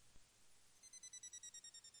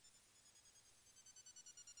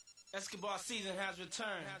Basketball season has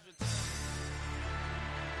returned. It's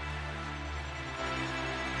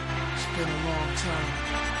been a long time.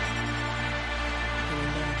 Been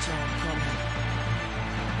a long time coming.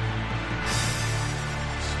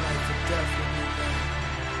 It's life or death with me, man.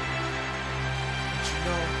 But you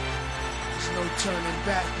know, there's no turning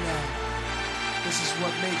back now. This is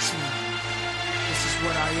what makes me. This is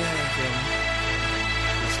what I am, baby.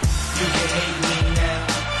 You can hate me now.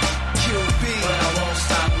 QB, but I won't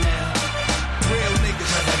stop now. Real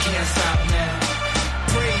niggas, cause I can't stop now.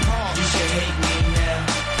 Brave heart, you can hate me now.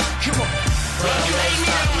 Come on, but I won't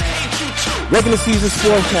stop now. Regular season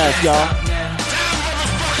Sportscast, y'all.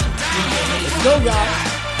 Let's go, y'all.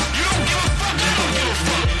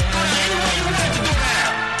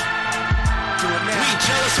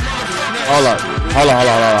 Hold up.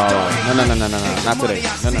 No. Not today.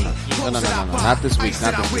 No. Not this week.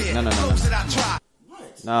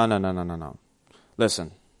 No.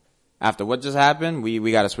 Listen, after what just happened,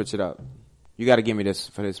 we got to switch it up. You got to give me this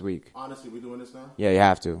for this week. Honestly, we doing this now? Yeah, you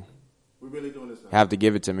have to. We're really doing this now? You have to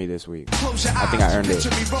give it to me this week. I think I earned it.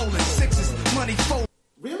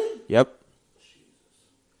 Really? Yep.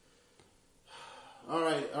 All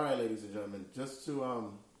right, ladies and gentlemen. Just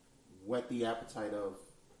to whet the appetite of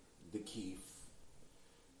the Keith,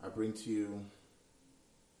 I bring to you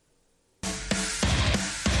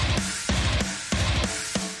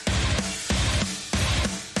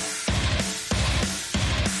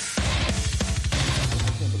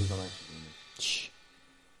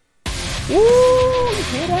Woo! You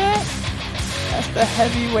hear that? That's the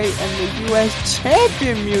heavyweight and the U.S.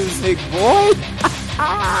 champion music, boy.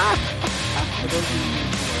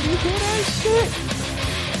 You hear that shit?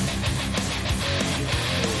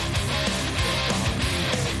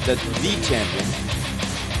 The champion,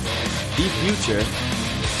 the future.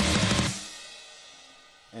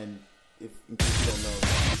 And if in case you don't know,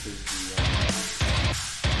 this is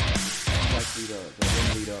actually the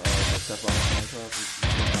ringleader of the Step On Club.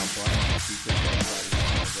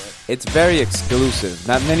 It's very exclusive.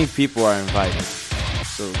 Not many people are invited.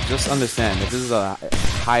 So just understand that this is a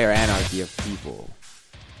higher anarchy of people.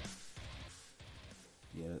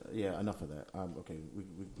 Yeah, enough of that. Okay,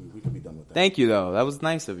 we can be done with that. Thank you, though. That was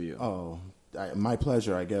nice of you. Oh, my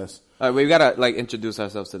pleasure, I guess. All right, we've got to introduce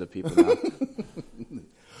ourselves to the people now.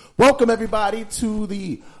 Welcome, everybody, to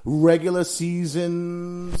the regular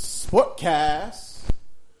season Sportcast.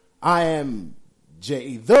 I am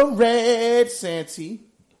Jay the Red Santee,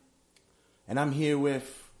 and I'm here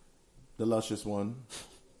with the luscious one,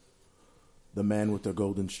 the man with the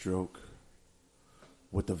golden stroke,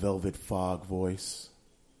 with the velvet fog voice.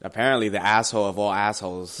 Apparently the asshole of all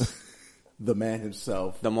assholes. The man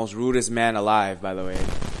himself. The most rudest man alive, by the way.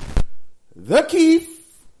 The Keith.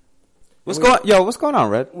 What's going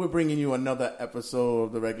on, Red? We're bringing you another episode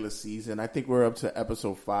of the regular season. I think we're up to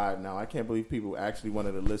episode 5 now. I can't believe people actually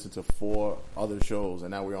wanted to listen to 4 other shows,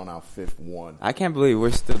 and now we're on our 5th one. I can't believe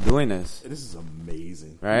we're still doing this. This is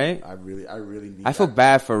amazing. Right? I really need I feel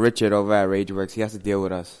bad for Richard over at RageWorks. He has to deal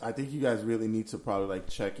with us. I think you guys really need to probably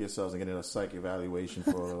check yourselves and get a psych evaluation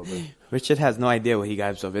for a little bit. Richard has no idea what he got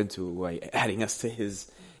himself into by adding us to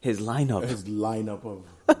his lineup. His lineup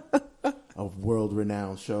of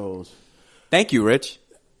world-renowned shows. Thank you, Rich.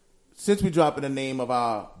 Since we're dropping the name of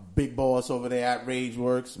our big boss over there at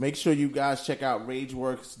RageWorks, make sure you guys check out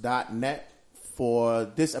RageWorks.net for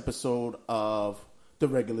this episode of the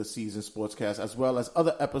regular season Sportscast, as well as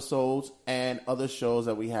other episodes and other shows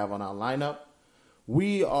that we have on our lineup.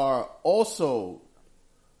 We are also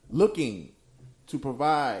looking to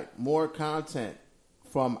provide more content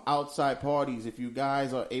from outside parties. If you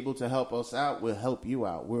guys are able to help us out, we'll help you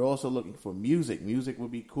out. We're also looking for music. Music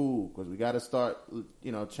would be cool because we got to start,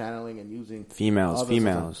 channeling and using females. We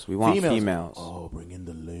want females. Oh, bring in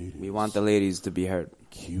the ladies. We want the ladies to be heard.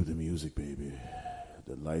 Cue the music, baby.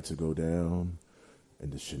 The lights will go down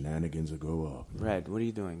and the shenanigans will go up. Red, what are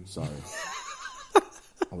you doing? Sorry.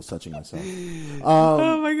 I was touching myself.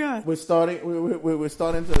 Oh my God! We're starting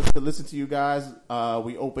to listen to you guys.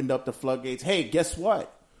 We opened up the floodgates. Hey, guess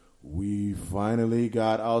what? We finally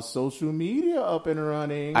got our social media up and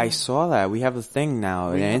running. I saw that. We have a thing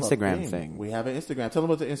now, an Instagram thing. We have an Instagram. Tell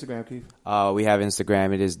them about the Instagram, Keith. We have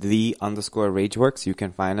Instagram. It is _RageWorks. You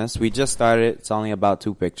can find us. We just started. It's only about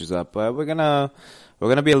 2 pictures up, but we're gonna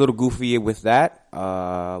be a little goofy with that.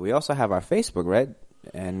 We also have our Facebook, right?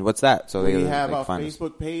 And what's that? So we have our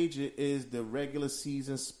Facebook page. It is the regular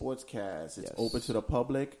season Sportscast. It's open to the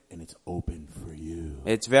public and it's open for you.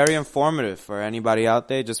 It's very informative for anybody out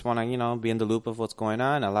there. Just want to, be in the loop of what's going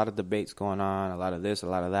on. A lot of debates going on. A lot of this, a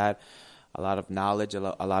lot of that. a lot of knowledge, a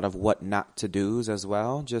lot of what not to do's as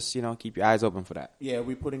well. Just, keep your eyes open for that. Yeah,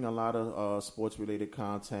 we're putting a lot of sports-related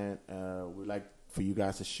content. We'd like for you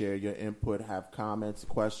guys to share your input, have comments,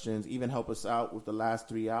 questions, even help us out with the last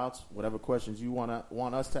 3 outs. Whatever questions you want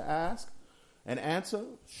us to ask and answer,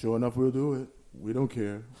 sure enough, we'll do it. We don't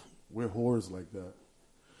care. We're whores like that.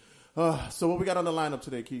 So what we got on the lineup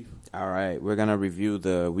today, Keith? All right, we're gonna review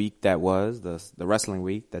the week that was the wrestling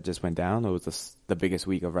week that just went down. It was the biggest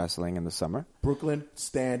week of wrestling in the summer. Brooklyn,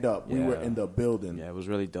 stand up. We were in the building. Yeah, it was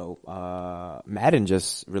really dope. Madden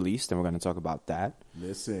just released, and we're gonna talk about that.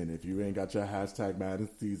 Listen, if you ain't got your hashtag Madden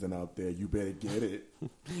season out there, you better get it.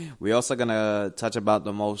 We're also gonna touch about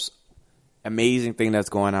the most amazing thing that's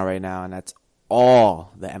going on right now, and that's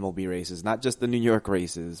all the MLB races, not just the New York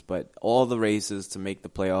races, but all the races to make the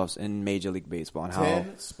playoffs in Major League Baseball. And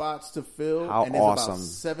 10 spots to fill, how and there's awesome. About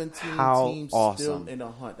 17 teams awesome. still in the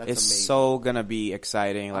hunt. That's it's amazing. so gonna be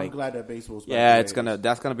exciting. I'm glad that baseball's back. Yeah,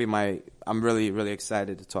 that's gonna be I'm really, really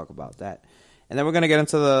excited to talk about that. And then we're gonna get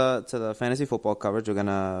into the fantasy football coverage. We're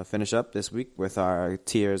gonna finish up this week with our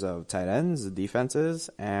tiers of tight ends, defenses,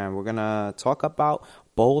 and we're gonna talk about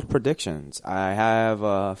bold predictions. I have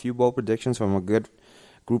a few bold predictions from a good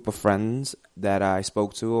group of friends that I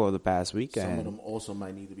spoke to over the past week. Some of them also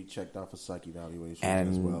might need to be checked out for psych evaluation and,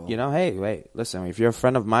 as well. Hey, listen, if you're a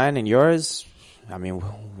friend of mine and yours, I mean,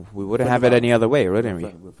 we wouldn't have it any other way, wouldn't we?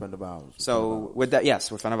 We're a friend of ours. So with that, yes,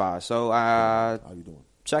 we're a friend of ours. So how you doing?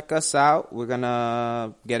 Check us out. We're going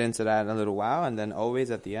to get into that in a little while. And then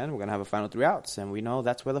always at the end, we're going to have a final 3 outs. And we know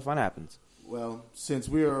that's where the fun happens. Well, since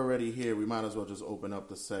we're already here, we might as well just open up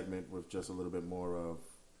the segment with just a little bit more of,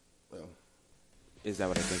 Is that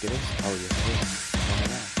what I think it is? Oh, yes, it is. Oh, my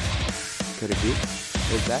God. Could it be?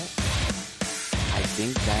 Is that? I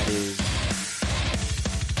think that is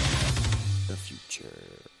the future.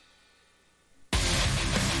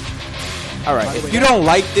 All right, if you don't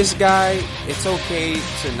like this guy, it's okay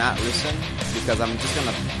to not listen because I'm just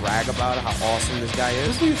gonna brag about how awesome this guy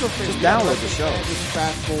is. Just download the show. Just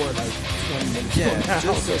fast forward like 20 minutes. Yeah,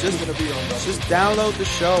 just download the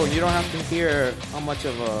show, and you don't have to hear how much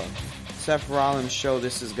of a Seth Rollins show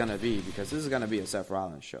this is gonna be because this is gonna be a Seth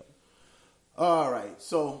Rollins show. All right,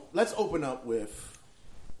 so let's open up with.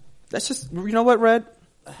 Let's just, you know what, Red?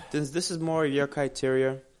 This is more your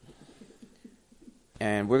criteria.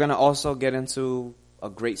 And we're going to also get into a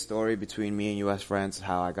great story between me and you as friends,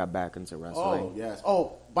 how I got back into wrestling. Oh, yes.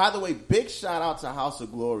 Oh, by the way, big shout out to House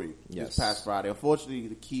of Glory this past Friday. Unfortunately,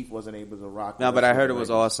 the Keith wasn't able to rock. No, but I heard it was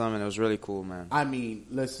awesome, and it was really cool, man. I mean,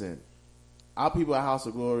 listen, our people at House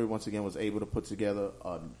of Glory, once again, was able to put together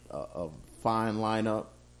a fine lineup.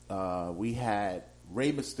 We had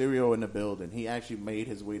Rey Mysterio in the building. He actually made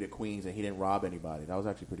his way to Queens, and he didn't rob anybody. That was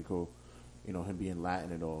actually pretty cool. You know, him being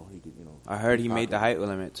Latin and all. He could, I heard he made the height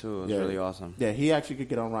limit, too. It was really awesome. Yeah, he actually could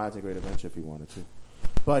get on rides at Great Adventure if he wanted to.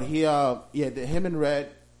 But him and Red,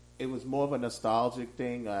 it was more of a nostalgic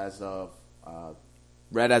thing as of...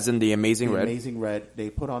 Red as in the Amazing Red? Amazing Red. They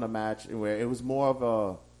put on a match where it was more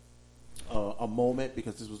of a moment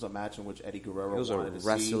because this was a match in which Eddie Guerrero wanted to see. It was a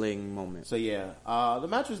wrestling moment. So, the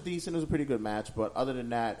match was decent. It was a pretty good match. But other than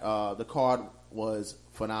that, the card was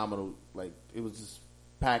phenomenal. Like, it was just...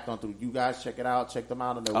 packed on through. You guys check it out. Check them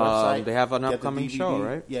out on their website. They have an upcoming show,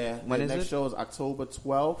 right? Yeah. When is it? The next show is October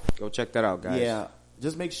 12th. Go check that out, guys. Yeah.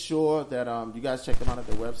 Just make sure that you guys check them out at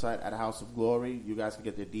their website at House of Glory. You guys can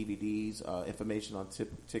get their DVDs, information on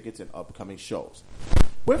tickets and upcoming shows.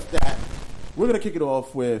 With that, we're going to kick it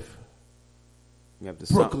off with we have the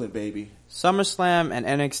Brooklyn, baby. SummerSlam and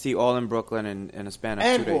NXT all in Brooklyn in a span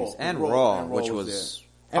of 2 days. And Raw, which was...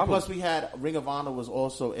 And plus, we had Ring of Honor was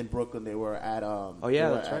also in Brooklyn. They were at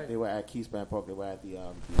that's right. They were at Keyspan Park. They were at the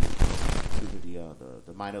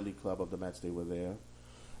minor league club of the Mets. They were there,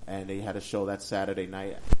 and they had a show that Saturday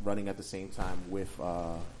night running at the same time with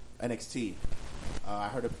NXT. I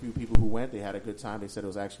heard a few people who went. They had a good time. They said it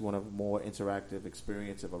was actually one of the more interactive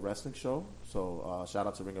experience of a wrestling show. So shout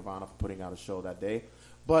out to Ring of Honor for putting out a show that day.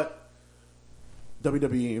 But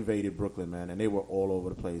WWE invaded Brooklyn, man, and they were all over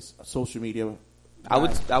the place. Social media. I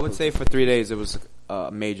would say for 3 days it was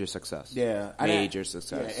a major success. Yeah. Major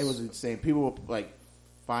success. Yeah, it was insane. People were like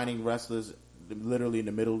finding wrestlers literally in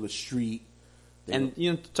the middle of the street.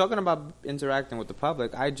 Talking about interacting with the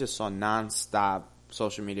public, I just saw nonstop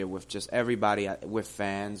social media with just everybody, with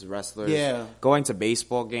fans, wrestlers, going to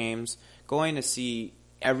baseball games, going to see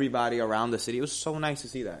everybody around the city. It was so nice to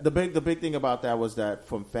see that. The big thing about that was that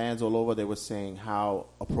from fans all over, they were saying how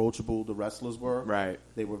approachable the wrestlers were. Right.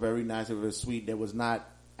 They were very nice. They were sweet. There was not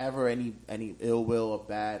ever any ill will or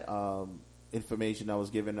bad information that was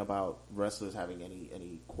given about wrestlers having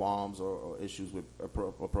any qualms or issues with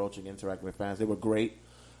approaching, interacting with fans. They were great.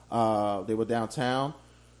 They were downtown.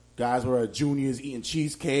 Guys were at Junior's eating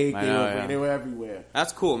cheesecake. They were everywhere.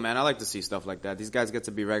 That's cool, man. I like to see stuff like that. These guys get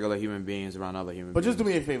to be regular human beings around other human beings. But just do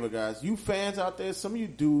me a favor, guys. You fans out there, some of you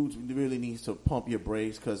dudes really needs to pump your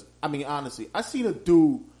brakes because, I mean, honestly, I seen a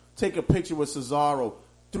dude take a picture with Cesaro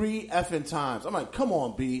 3 effing times. I'm like, come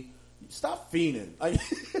on, B. Stop fiending. Like,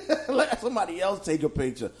 let somebody else take a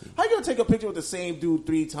picture. How you going to take a picture with the same dude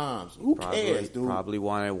 3 times? Who cares, dude? Probably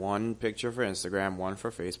wanted one picture for Instagram, one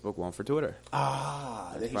for Facebook, one for Twitter.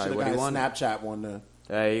 He should have got a Snapchat one there.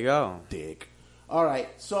 There you go. Dick. All right,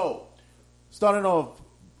 so starting off,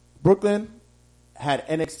 Brooklyn had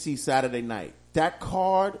NXT Saturday night. That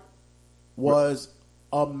card was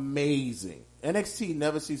amazing. NXT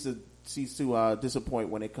never ceases to disappoint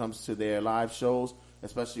when it comes to their live shows,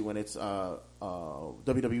 especially when it's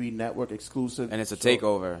WWE Network exclusive. And it's a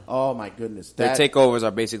takeover. Oh, my goodness. Their takeovers are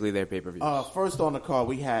basically their pay-per-views. First on the card,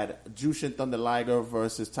 we had Jushin Thunder Liger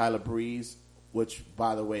versus Tyler Breeze, which,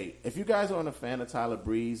 by the way, if you guys aren't a fan of Tyler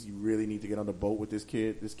Breeze, you really need to get on the boat with this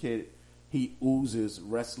kid. This kid, he oozes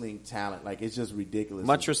wrestling talent. Like, it's just ridiculous.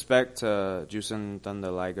 Much respect to Jushin Thunder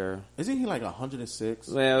Liger. Isn't he like 106?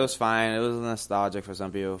 Yeah, it was fine. It was nostalgic for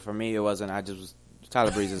some people. For me, it wasn't. I just was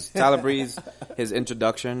Tyler Breeze, his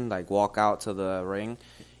introduction, like walk out to the ring,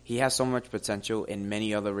 he has so much potential in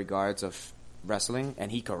many other regards of wrestling, and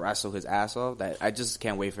he could wrestle his ass off that I just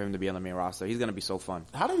can't wait for him to be on the main roster. He's going to be so fun.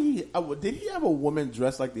 How did he have a woman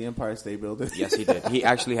dressed like the Empire State Building? Yes, he did. He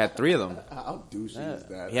actually had 3 of them. How douchey is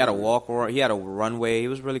that? He had he had a runway. He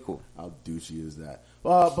was really cool. How douchey is that?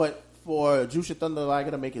 But for Jushin Thunder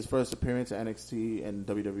Liger to make his first appearance at NXT and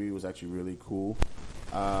WWE was actually really cool.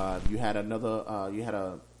 You had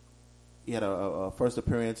a first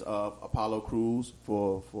appearance of Apollo Crews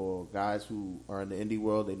for guys who are in the indie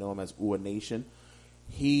world. They know him as Ua Nation.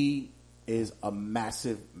 He is a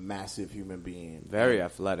massive human being. Very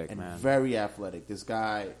athletic, man. Very athletic. This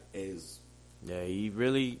guy is. Yeah, he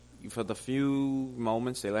really, for the few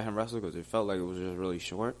moments they let him wrestle, because it felt like it was just really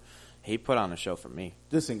short, he put on a show for me.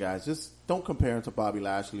 Listen, guys, just don't compare him to Bobby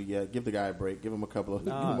Lashley yet. Give the guy a break. Give him a couple of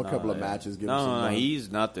matches. No,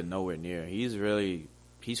 he's nothing, nowhere near. He's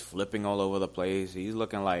flipping all over the place. He's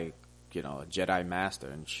looking like, a Jedi Master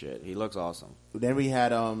and shit. He looks awesome. Then we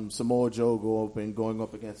had Samoa Joe going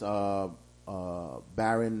up against Baron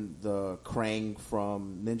the Krang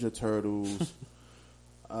from Ninja Turtles.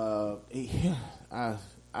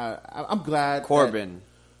 I'm glad Corbin.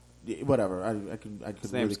 Whatever. I could.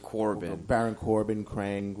 His name's Corbin. Baron Corbin,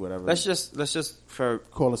 Krang, whatever. Let's just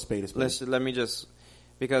call a spade a spade. Let me just,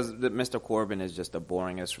 because Mr. Corbin is just the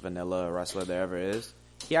boringest vanilla wrestler there ever is.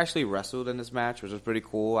 He actually wrestled in this match, which was pretty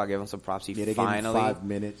cool. I gave him some props. He finally 5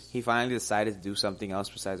 minutes. He finally decided to do something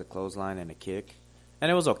else besides a clothesline and a kick,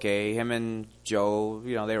 and it was okay. Him and Joe,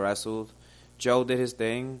 they wrestled. Joe did his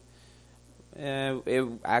thing. It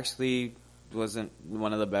actually wasn't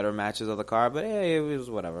one of the better matches of the card, but it was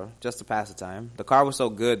whatever, just to pass the time. The card was so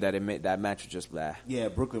good that that match was just blah. Yeah,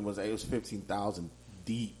 Brooklyn was 15,000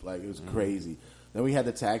 deep, like it was crazy. Then we had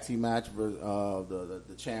the tag team match, the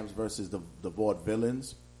champs versus the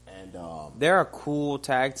Vaudevillains, and they're a cool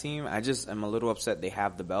tag team. I just am a little upset they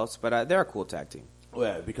have the belts, but they're a cool tag team.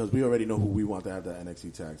 Yeah, because we already know who we want to have the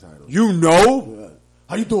NXT tag title. Yeah.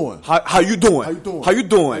 How you doing? How you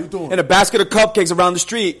doing? And a basket of cupcakes around the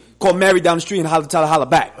street. Call Mary down the street and tell her holla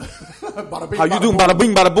back. How you doing? Bada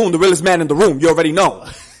bing, bada boom. The realest man in the room. You already know.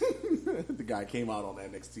 The guy came out on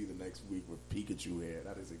NXT the next week with Pikachu hair.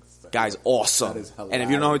 That is exciting. Guy's awesome. That is hilarious. And if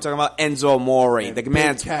you know who we're talking about, Enzo Amore. The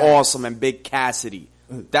man's awesome. And Big Cassidy.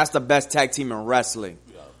 That's the best tag team in wrestling.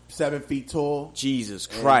 7 feet tall. Jesus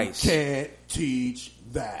Christ. You can't teach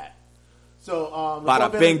that. So,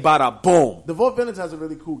 bada bing, bada boom. The Vaudevillains has a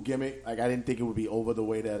really cool gimmick. Like, I didn't think it would be over the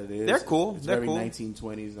way that it is. They're cool. It's They're very cool.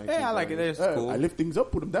 1920s. 1930s. Yeah, I like it. It's cool. I lift things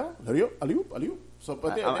up, put them down. Alley-oop. So,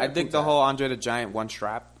 but I dig the whole Andre the Giant one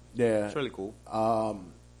strap. Yeah. It's really cool.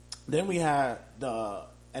 Then we had the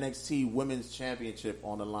NXT Women's Championship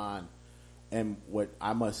on the line. And what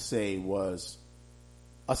I must say was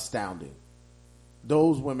astounding.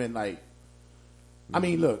 Those women, I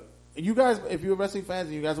mean, look. You guys, if you're wrestling fans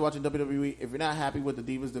and you guys are watching WWE, if you're not happy with the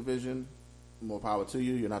Divas division, more power to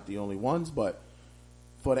you. You're not the only ones, but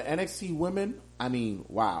for the NXT women, I mean,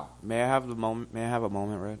 wow. May I have a moment,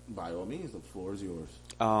 Red? By all means, the floor is yours.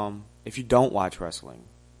 If you don't watch wrestling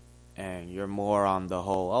and you're more on the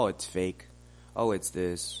whole, oh, it's fake, oh, it's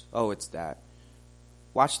this, oh, it's that,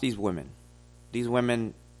 watch these women. These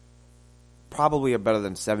women probably are better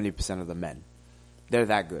than 70% of the men. They're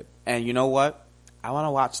that good. And you know what? I want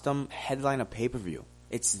to watch them headline a pay-per-view.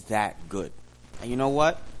 It's that good. And you know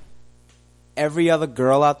what? Every other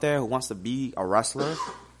girl out there who wants to be a wrestler,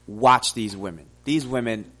 watch these women. These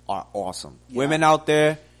women are awesome. Yeah. Women out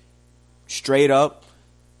there, straight up,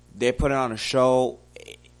 they're putting on a show,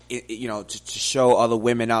 to show other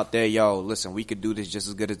women out there, yo, listen, we could do this just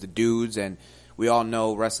as good as the dudes. And we all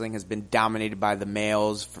know wrestling has been dominated by the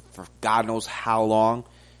males for God knows how long.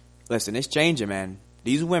 Listen, it's changing, man.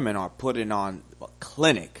 These women are putting on a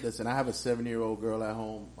clinic. Listen, I have a 7-year-old girl at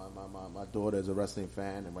home. My daughter is a wrestling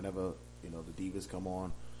fan, and whenever the divas come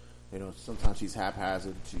on, sometimes she's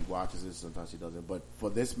haphazard. She watches it, sometimes she doesn't. But for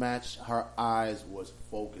this match, her eyes was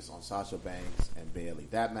focused on Sasha Banks and Bayley.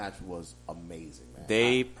 That match was amazing, man.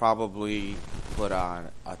 They probably put on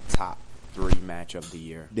a top 3 match of the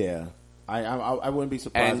year. Yeah, I wouldn't be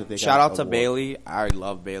surprised and if they shout got out to award. Bayley. I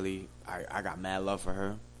love Bayley. I got mad love for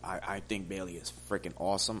her. I think Bayley is freaking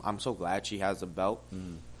awesome. I'm so glad she has the belt.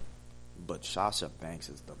 But Sasha Banks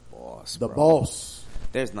is the boss. The bro. boss.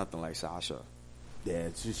 There's nothing like Sasha. Yeah,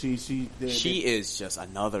 she is just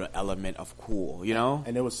another element of cool, you know.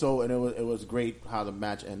 And it was great how the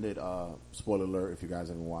match ended. Spoiler alert if you guys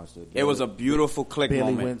haven't watched it. It was a beautiful click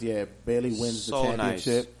Bayley moment. wins. Yeah, Bayley wins So the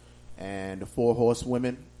championship, nice. And the 4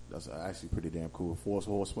 horsewomen. That's actually pretty damn cool. 4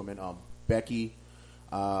 horsewomen. Becky,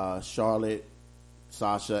 Charlotte,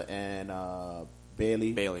 Sasha, and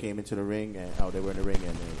Bayley came into the ring, and they were in the ring,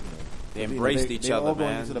 and they embraced each other, all going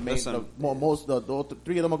man. into the main, Listen, the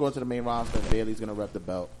 3 of them are going to the main roster, and Bayley's going to rep the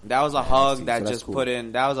belt. that was a hug that so just cool. put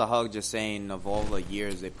in. That was a hug just saying of all the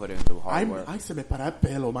years they put into hard work. I said me para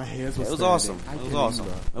pelo, my hairs was It was standing. awesome. It was awesome.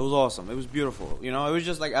 It was awesome. It was beautiful. It was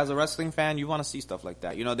just like, as a wrestling fan, you want to see stuff like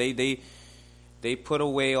that. They put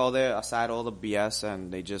away aside all the BS,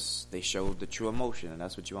 and they showed the true emotion, and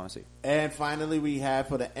that's what you want to see. And finally, we had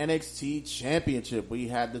for the NXT Championship, we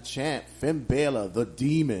had the champ, Finn Balor, the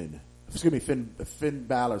Demon. Excuse me, Finn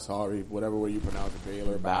Balor, sorry, whatever way you pronounce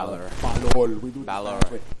it, Balor. Balor. We do Balor.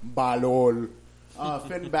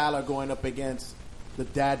 Finn Balor going up against the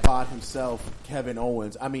dad bod himself, Kevin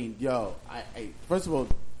Owens. I mean, first of all,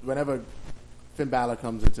 whenever Finn Balor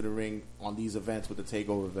comes into the ring on these events with the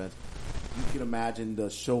takeover events, you can imagine the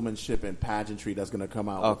showmanship and pageantry that's going to come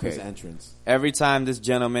out with his entrance. Every time this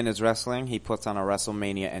gentleman is wrestling, he puts on a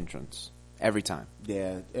WrestleMania entrance. Every time.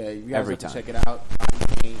 Yeah, you guys have to check it out.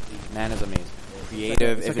 Man is amazing.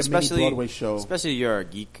 Creative. It's like a mini Broadway show. Especially if you're a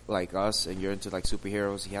geek like us and you're into like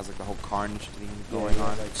superheroes, he has like the whole Carnage thing going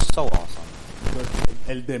on. It's so awesome.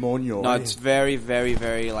 El Demonio. No, it's very, very,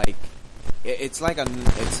 very like... It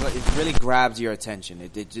really grabs your attention.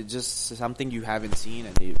 It's just something you haven't seen,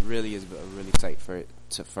 and it really is really tight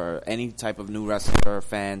for any type of new wrestler or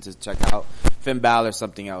fan to check out. Finn Balor,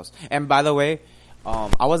 something else. And by the way,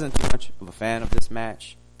 I wasn't too much of a fan of this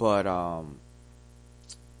match, but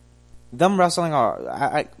them wrestling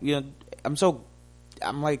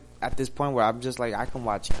I'm like at this point where I'm just like, I can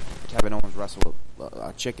watch Kevin Owens wrestle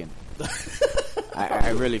a chicken. I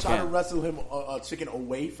really trying can. To wrestle him a chicken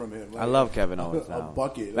away from him. Like I love Kevin Owens now. A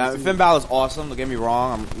bucket. Now, Finn Balor's awesome. Don't get me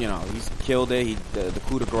wrong. He's killed it. The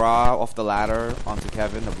coup de grace off the ladder onto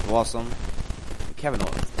Kevin. That was awesome. Kevin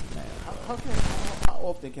Owens, man. How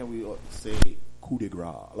often can we say coup de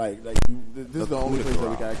grace? This is the only place that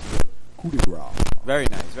we can actually do coup de grace.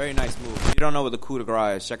 Very nice move. If you don't know what the coup de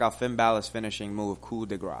grace is, check out Finn Balor's finishing move, coup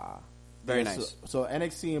de grace. Very nice. So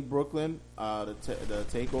NXT in Brooklyn, the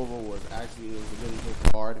takeover was a really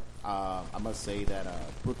good card. I must say that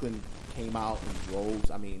Brooklyn came out in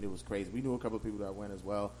droves. I mean, it was crazy. We knew a couple of people that went as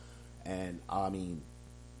well, and I mean,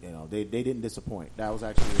 they didn't disappoint. That was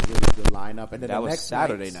actually a really good lineup. And then that was next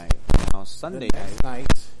Saturday night. Sunday night,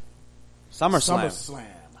 SummerSlam.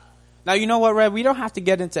 Now you know what, Red? We don't have to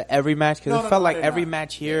get into every match because it felt like every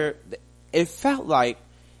match here. It felt like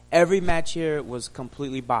every match here was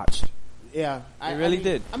completely botched. Yeah, it really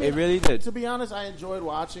did. It really did. To be honest, I enjoyed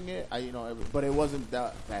watching it. But it wasn't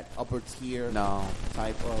that upper tier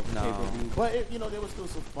type of pay-per-view. But there was still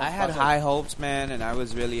some fun. I had high hopes, man, and I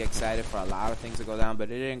was really excited for a lot of things to go down, but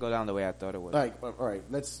it didn't go down the way I thought it would. All right,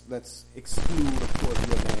 let's exclude, of course,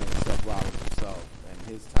 your man Seth Rollins himself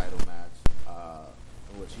and his title match,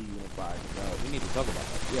 in which he unified the belt. We need to talk about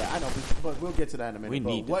that. Yeah, I know, but we'll get to that in a minute. We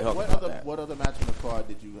need to talk about that. What other match on the card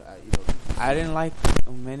did you? I didn't like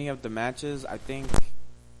many of the matches. I think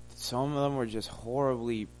some of them were just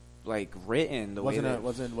horribly written. Wasn't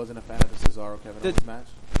a fan of the Cesaro Kevin Owens match.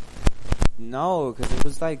 No, because it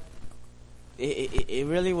was like it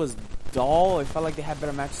really was dull. It felt like they had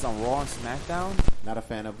better matches on Raw and SmackDown. Not a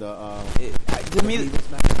fan of the to me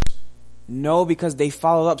match. No, because they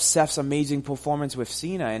followed up Seth's amazing performance with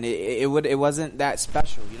Cena, and it wasn't that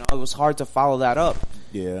special. You know, it was hard to follow that up.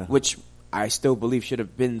 Yeah. Which I still believe should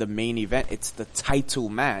have been the main event. It's the title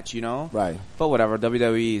match, you know? Right. But whatever,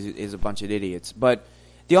 WWE is a bunch of idiots. But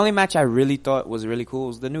the only match I really thought was really cool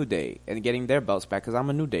was the New Day and getting their belts back, because I'm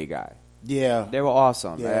a New Day guy. Yeah. They were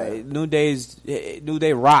awesome. Yeah. New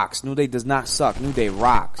Day rocks. New Day does not suck. New Day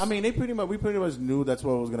rocks. I mean, we pretty much knew that's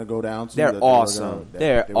what it was going to go down to. They're awesome.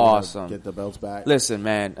 They're awesome. Get the belts back. Listen,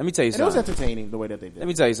 man, let me tell you something. It was entertaining the way that they did. Let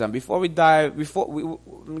me tell you something. Before we dive,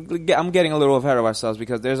 I'm getting a little ahead of ourselves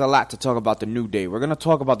because there's a lot to talk about the New Day. We're going to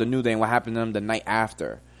talk about the New Day and what happened to them the night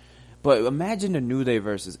after. But imagine the New Day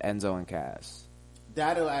versus Enzo and Cass.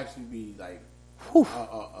 That'll actually be like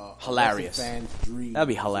hilarious. Fans' dream. That'd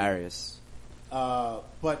be hilarious.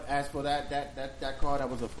 But as for that card, that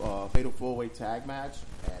was a fatal 4-way tag match,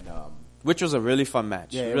 and which was a really fun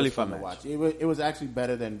match. Yeah, really was fun to match. watch. It was actually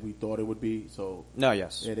better than we thought it would be. So no,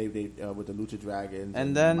 yes, yeah, they with the Lucha Dragons,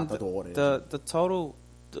 and then the total.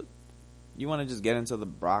 You want to just get into the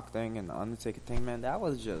Brock thing and the Undertaker thing, man? That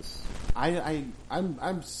was just.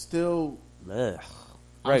 I'm still. Ugh.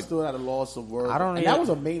 I'm still at a loss of words. That was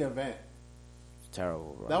a main event.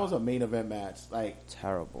 Terrible, bro. That was a main event match. Like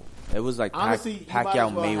terrible. It was like honestly,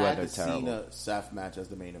 Pacquiao well Mayweather. Had the terrible. Cena Seth match as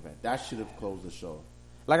the main event. That should have closed the show.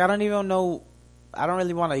 Like I don't even know. I don't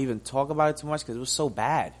really want to even talk about it too much because it was so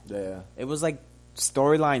bad. Yeah. It was like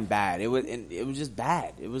storyline bad. It was just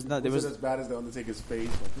bad. It was not. It was as bad as the Undertaker's face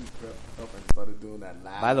when he crept up and started doing that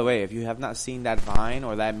laugh. By the way, if you have not seen that Vine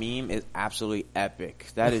or that meme, it's absolutely epic.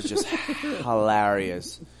 That is just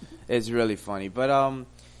hilarious. It's really funny, but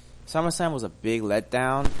SummerSlam was a big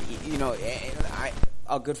letdown. You know,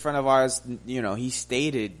 a good friend of ours, you know, he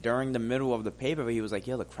stated during the middle of the pay-per-view, he was like,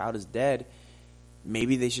 "Yo, the crowd is dead.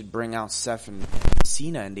 Maybe they should bring out Seth and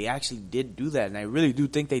Cena," and they actually did do that. And I really do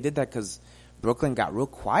think they did that because Brooklyn got real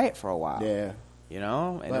quiet for a while. Yeah, you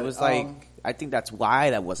know, and it was like, I think that's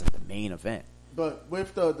why that wasn't the main event. But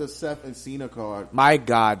with the Seth and Cena card, my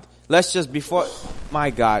God,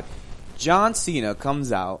 John Cena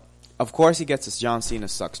comes out. Of course, he gets his John Cena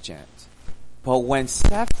sucks chant. But when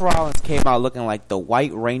Seth Rollins came out looking like the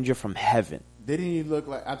White Ranger from heaven, didn't he look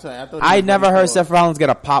like? I thought I never heard Seth Rollins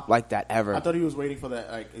get a pop like that ever. I thought he was waiting for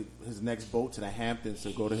that, like his next boat to the Hamptons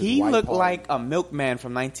to go to his. He white looked party. like a milkman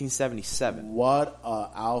from 1977. What a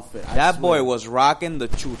outfit! That boy was rocking the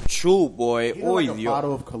choo-choo, boy. He looked like a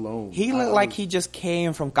bottle of cologne. He looked like he just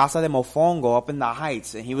came from Casa de Mofongo up in the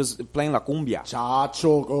Heights, and he was playing la cumbia.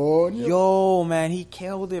 Chacho, coño. Yo, man, he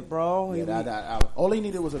killed it, bro. Yeah, all he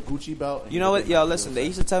needed was a Gucci belt. You know what? Yo, listen, they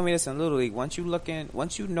used to tell me this in Little League. Once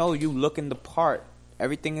you know you looking the part,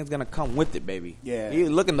 everything is gonna come with it, baby. Yeah, you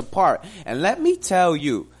looking the part. And let me tell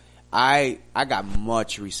you, I got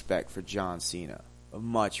much respect for John Cena.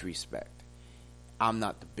 Much respect. I'm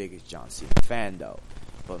not the biggest John Cena fan though,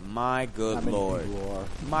 but my good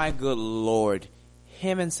lord,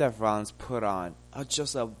 him and Seth Rollins put on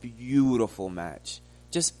just a beautiful match,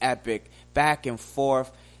 just epic, back and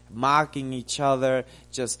forth, mocking each other,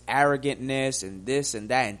 just arrogantness and this and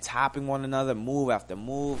that, and topping one another, move after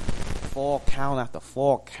move, fall count after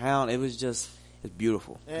fall count. It was just, it's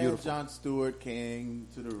beautiful. And beautiful. Jon Stewart came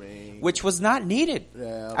to the ring, which was not needed.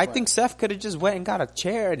 Yeah, I think Seth could have just went and got a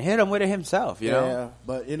chair and hit him with it himself. You know,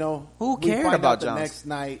 but you know, who cared about the next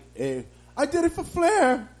night? I did it for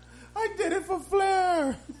Flair.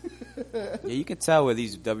 Yeah, you can tell where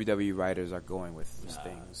these WWE writers are going with these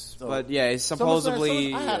things. But yeah, it's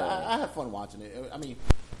supposedly. I had fun watching it. I mean,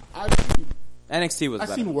 NXT was. I've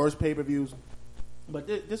seen worse pay-per-views, but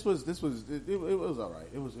it was all right.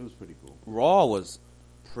 It was pretty cool. Raw was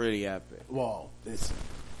pretty epic. Well,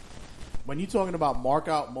 when you're talking about mark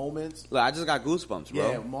out moments, look, I just got goosebumps,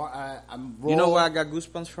 bro. Yeah, I'm Raw. You know where I got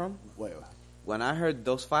goosebumps from? Wait. When I heard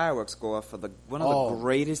those fireworks go off for one of the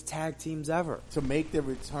greatest tag teams ever to make their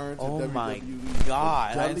return to WWE. My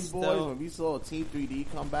God, Dudley Boys. When we saw Team 3D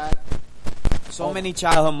come back, so many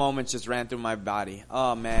childhood moments just ran through my body.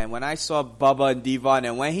 Oh man, when I saw Bubba and Devon,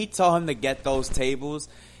 and when he told him to get those tables,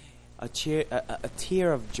 a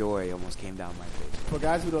tear of joy almost came down my face. For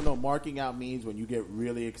guys who don't know, marking out means when you get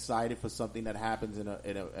really excited for something that happens in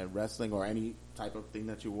a wrestling or any type of thing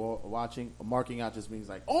that you're watching. Marking out just means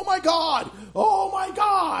like, oh my god,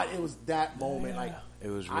 it was that moment. Like it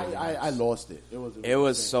was. Really I lost it. It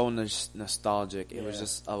was so nostalgic. It was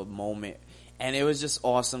just a moment. And it was just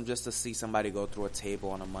awesome just to see somebody go through a table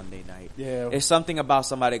on a Monday night. Yeah, there's something about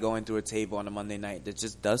somebody going through a table on a Monday night that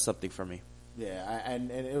just does something for me. Yeah,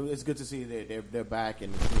 and it's good to see they're back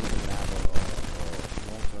and the team have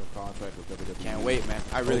a long-term contract with WWE. Can't wait, man.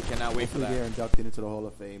 I really cannot wait for Hopefully that. they're inducted into the Hall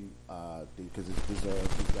of Fame because it's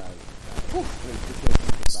deserved. These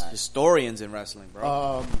guys. Historians in wrestling,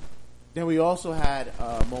 bro. Then we also had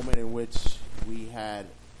a moment in which we had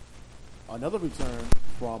another return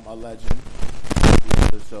from a legend,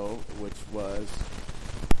 so which was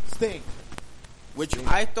Sting. Which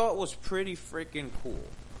I thought was pretty freaking cool.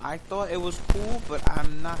 I thought it was cool, but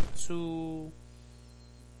I'm not too.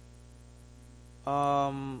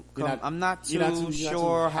 I'm not too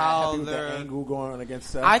sure how the angle going on against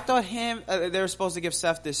Seth. I thought they were supposed to give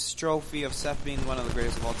Seth this trophy of Seth being one of the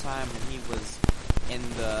greatest of all time, and he was in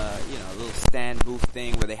the little stand booth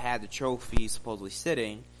thing where they had the trophy supposedly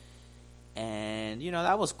sitting, and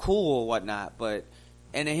that was cool or whatnot, but.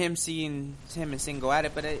 And then him and Sting go at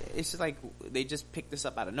it, but it's just like they just picked this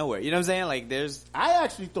up out of nowhere. You know what I'm saying? Like I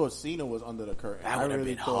actually thought Cena was under the curtain. I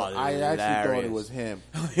actually thought it was him.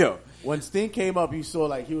 Yo, when Sting came up, you saw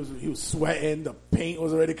like he was sweating. The paint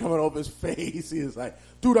was already coming off his face. He was like,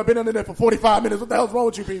 "Dude, I've been under there for 45 minutes. What the hell's wrong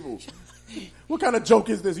with you people? What kind of joke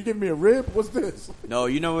is this? You giving me a rib? What's this?" No,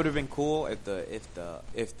 what would have been cool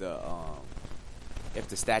if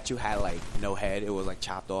the statue had like no head, it was like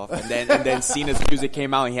chopped off, and then Cena's music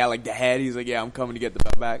came out and he had like the head. He's like, "Yeah, I'm coming to get the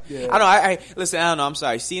belt back." Yeah. I don't know. I listen. I don't know. I'm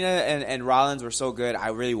sorry. Cena and Rollins were so good.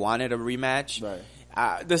 I really wanted a rematch. Right.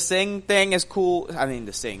 The Sting thing is cool. I mean,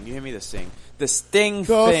 the Sting. You hear me? The Sting. The Sting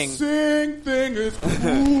thing. The Sting thing is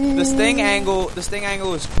cool. The Sting angle. The Sting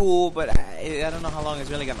angle is cool, but I don't know how long it's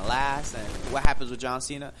really gonna last and what happens with John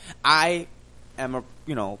Cena. I am a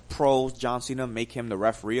pro John Cena, make him the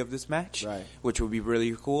referee of this match, right? Which would be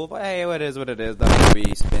really cool. But hey, what it is.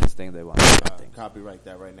 WWE spins things they want. Copyright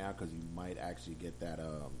that right now because you might actually get that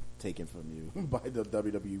taken from you by the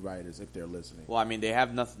WWE writers if they're listening. Well, I mean they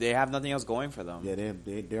have nothing else going for them. Yeah,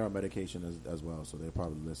 they're on medication as well, so they're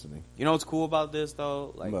probably listening. You know what's cool about this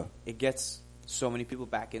though? Like it gets so many people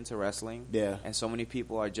back into wrestling. Yeah, and so many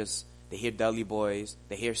people are just they hear Dudley Boys,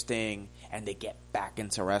 they hear Sting, and they get back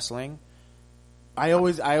into wrestling. I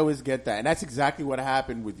always get that, and that's exactly what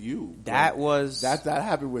happened with you. That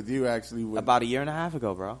happened with you actually about a year and a half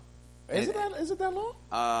ago, bro. Is it that long?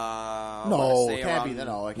 No, it can't be.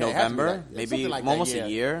 No, it can't November, be maybe like almost that, a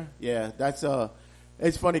year. Yeah, that's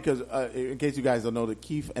it's funny because in case you guys don't know, that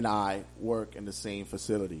Keith and I work in the same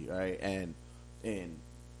facility, right? And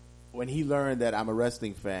when he learned that I'm a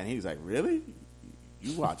wrestling fan, he was like, "Really?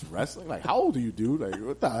 You watch wrestling? Like, how old are you, dude? Like,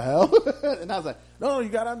 what the hell?" And I was like, no, you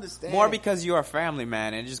gotta understand. More because you're a family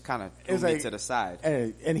man, and just kind of threw me to the side.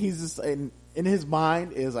 And he's just in his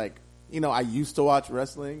mind is like, I used to watch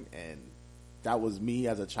wrestling, and that was me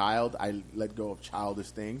as a child. I let go of childish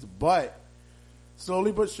things, but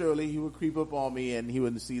slowly but surely, he would creep up on me, and he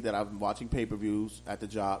would see that I'm watching pay-per-views at the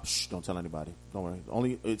job. Shh, don't tell anybody. Don't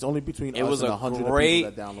worry. It's only between us and 100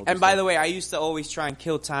 people that download. And by the way, I used to always try and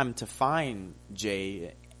kill time to find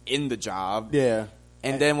Jay in the job. Yeah.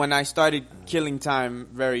 And then when I started killing time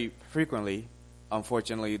very frequently,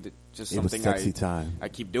 unfortunately, just something I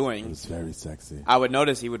keep doing. It was very sexy. I would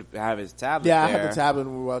notice he would have his tablet. Yeah, there I have the tablet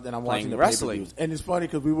and I'm watching the wrestling. pay-per-views. And it's funny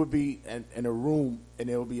because we would be in a room and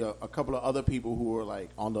there would be a couple of other people who were like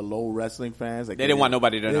on the low wrestling fans. Like they didn't want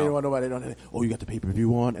nobody to know. They didn't want nobody to know. Oh, you got the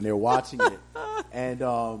pay-per-view on, and they're watching it. And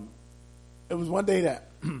it was one day that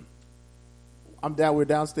we're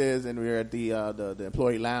downstairs and we're at the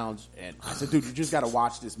employee lounge, and I said, "Dude, you just got to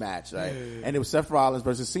watch this match." Right? And it was Seth Rollins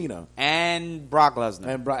versus Cena and Brock Lesnar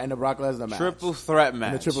and the Brock Lesnar match, triple threat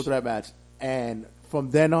match, and the triple threat match. And from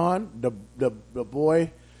then on, the boy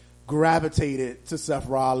gravitated to Seth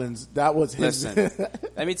Rollins. That was his. Listen,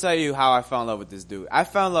 let me tell you how I fell in love with this dude. I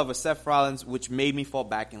fell in love with Seth Rollins, which made me fall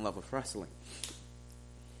back in love with wrestling.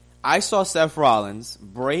 I saw Seth Rollins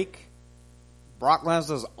break Brock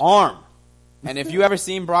Lesnar's arm. And if you ever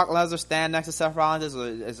seen Brock Lesnar stand next to Seth Rollins,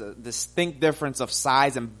 there's a distinct difference of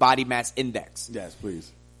size and body mass index. Yes,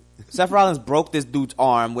 please. Seth Rollins broke this dude's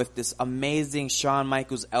arm with this amazing Shawn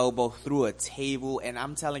Michaels elbow through a table. And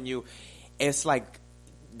I'm telling you, it's like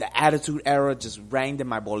the Attitude Era just rang in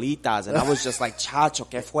my bolitas. And I was just like, chacho,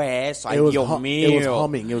 ¿qué fue eso? Ay, Dios mío. It was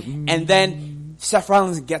humming. And then Seth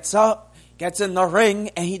Rollins gets up, gets in the ring,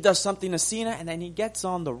 and he does something to Cena. And then he gets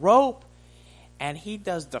on the rope. And he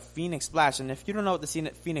does the Phoenix Splash. And if you don't know what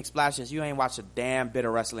the Phoenix Splash is, you ain't watched a damn bit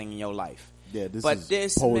of wrestling in your life. Yeah,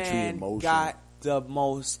 this poetry man in motion. got the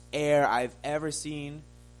most air I've ever seen.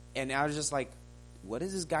 And I was just like, what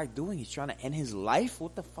is this guy doing? He's trying to end his life?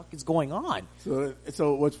 What the fuck is going on?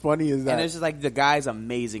 So what's funny is that... And it's just like the guy's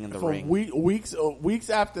amazing in the ring. Weeks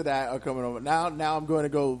after that are coming over. Now I'm going to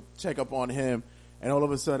go check up on him. And all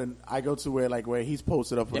of a sudden, I go to where he's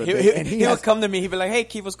posted up for the day. and he'll come to me. He'll be like, "Hey,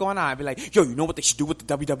 Keith, what's going on?" I'll be like, "Yo, you know what they should do with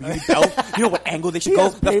the WWE belt? You know what angle they should go?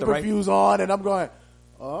 Left to right." Pay-per-views on, and I'm going,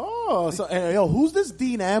 oh, so yo, who's this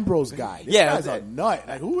Dean Ambrose guy? This guy's a nut.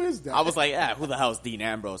 Like, who is that? I was like, who the hell is Dean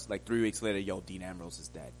Ambrose? Like 3 weeks later, yo, Dean Ambrose is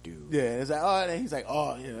that dude. Yeah, it's like, oh, and he's like,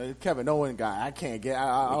 oh, you know, Kevin Owen guy. I can't get.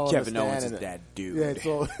 Kevin Owens is that dude.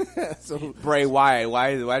 Yeah, so Bray Wyatt.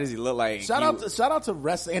 Why does he look like? Shout out to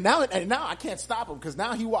wrestling, and now I can't stop him because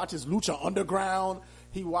now he watches Lucha Underground.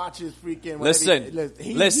 He watches freaking. Listen.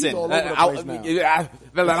 He's all over the place now.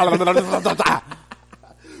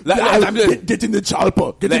 Get in the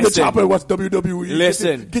chopper. Get in the chopper. Watch WWE.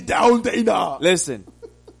 Listen. Get down, Dana. Listen.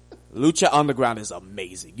 Lucha Underground is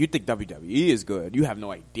amazing. You think WWE is good. You have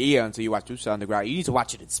no idea until you watch Lucha Underground. You need to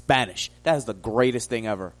watch it in Spanish. That is the greatest thing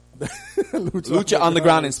ever. Lucha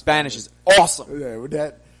Underground in Spanish is awesome. Yeah, with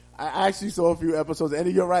that. I actually saw a few episodes,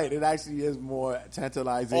 and you're right. It actually is more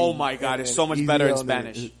tantalizing. Oh my God, it's so much better in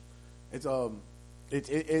Spanish. It's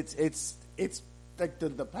like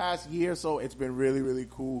the past year or so, it's been really, really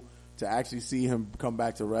cool to actually see him come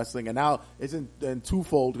back to wrestling. And now it's in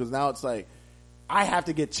twofold because now it's like I have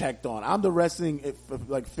to get checked on. I'm the wrestling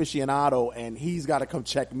like aficionado, and he's got to come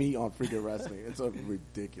check me on freaking wrestling. It's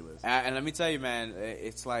ridiculous. And let me tell you, man,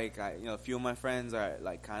 it's like a few of my friends are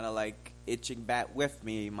like kind of like itching back with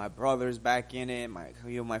me. My brother's back in it. A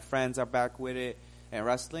few of my friends are back with it. And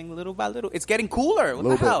wrestling, little by little, it's getting cooler. What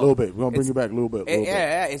the hell? Little bit. We're gonna bring you back a little bit.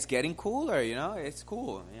 Yeah, it's getting cooler. You know, it's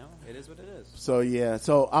cool. You know, it is what it is. So yeah,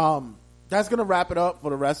 that's gonna wrap it up for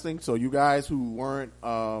the wrestling. So you guys who weren't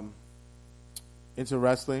into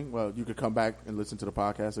wrestling, well, you could come back and listen to the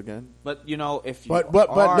podcast again. But you know, if you but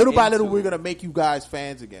little by little, we're gonna make you guys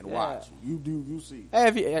fans again. Yeah. Watch, you see.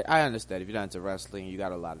 Hey, I understand if you're not into wrestling, you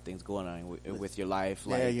got a lot of things going on with your life.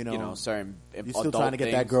 Like, yeah, certain you're still trying to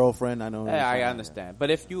get that girlfriend. I know. Yeah, I understand.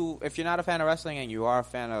 But if you're not a fan of wrestling and you are a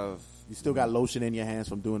fan of, you still got lotion in your hands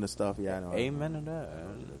from doing the stuff. Yeah, I know. Amen to that.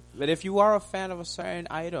 But if you are a fan of a certain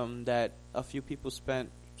item that a few people spent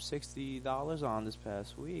 $60 on this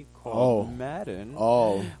past week called Madden.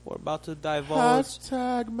 We're about to divulge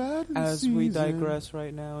 #Madden as season. we digress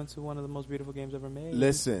right now into one of the most beautiful games ever made.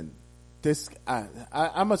 Listen,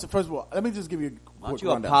 I must first of all let me just give you. Why don't you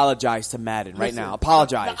apologize to Madden right now?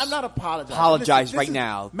 Apologize. I'm not apologizing. Apologize right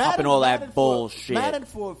now. Popping all that bullshit. Madden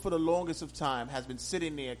for the longest of time has been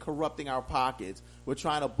sitting there corrupting our pockets. We're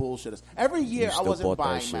trying to bullshit us. Every year I wasn't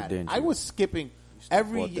buying Madden. I was skipping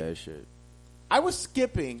every year. I was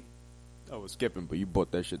skipping, but you bought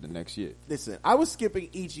that shit the next year. Listen, I was skipping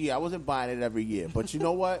each year. I wasn't buying it every year. But you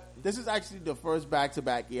know what? This is actually the first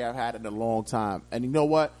back-to-back year I've had in a long time. And you know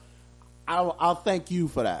what? I'll thank you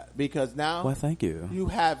for that because now, well, thank you. You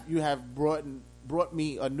have brought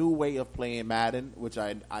me a new way of playing Madden, which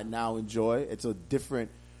I now enjoy. It's a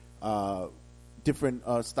different style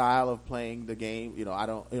of playing the game. You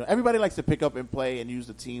know, everybody likes to pick up and play and use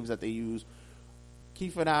the teams that they use.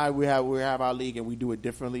 Keith and I, we have our league and we do it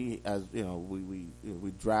differently. As you know, we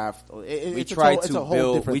draft. It's a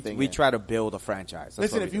whole different thing. We try to build a franchise.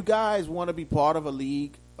 Listen, if you guys want to be part of a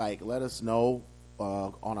league, like let us know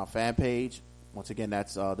on our fan page. Once again,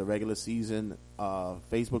 that's the regular season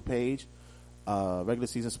Facebook page, regular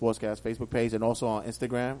season Sportscast Facebook page, and also on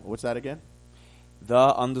Instagram. What's that again?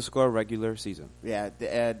 _regular season. Yeah,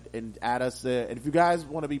 and add us there. And if you guys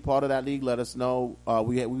want to be part of that league, let us know.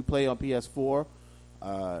 We play on PS4.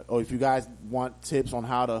 Or if you guys want tips on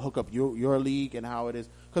how to hook up your league and how it is,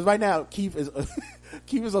 because right now Keith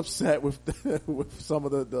is upset with some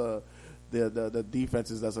of the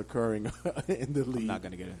defenses that's occurring in the league. I'm not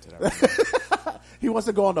going to get into that right now. He wants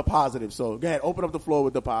to go on the positive, so go ahead, open up the floor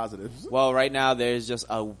with the positives. Well, right now there's just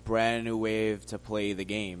a brand new wave to play the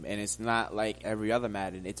game, and it's not like every other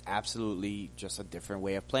Madden. It's absolutely just a different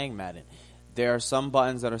way of playing Madden. There are some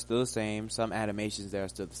buttons that are still the same, some animations that are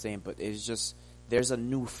still the same, but it's just there's a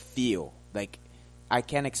new feel. Like, I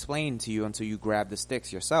can't explain to you until you grab the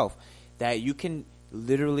sticks yourself that you can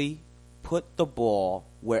literally put the ball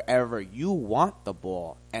wherever you want the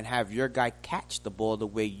ball and have your guy catch the ball the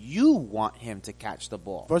way you want him to catch the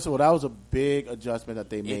ball. First of all, that was a big adjustment that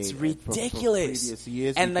they made. It's ridiculous. From previous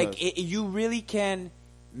years, and you really can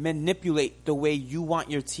manipulate the way you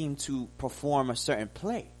want your team to perform a certain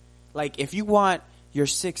play. Like, if you want your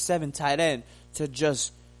 6'7" tight end to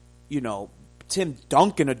just, Tim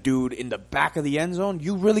Duncan a dude in the back of the end zone,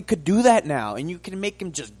 you really could do that now. And you can make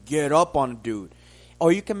him just get up on a dude.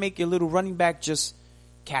 Or you can make your little running back just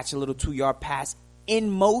catch a little 2-yard pass in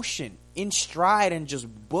motion, in stride, and just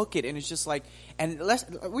book it. And it's just like,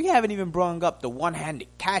 we haven't even brought up the one-handed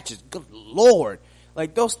catches. Good Lord.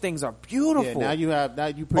 Like, those things are beautiful. Yeah, now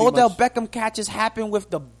you pretty Odell much, Beckham catches happen with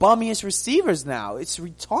the bummiest receivers now. It's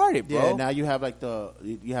retarded, bro. Yeah, now you have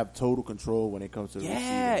you have total control when it comes to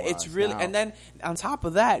it's really, and then on top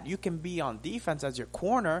of that, you can be on defense as your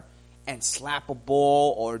corner and slap a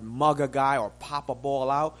ball or mug a guy or pop a ball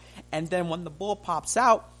out, and then when the ball pops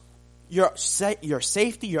out, your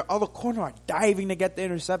safety, your other corner are diving to get the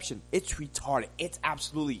interception. It's retarded. It's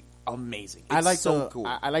absolutely amazing. It's cool.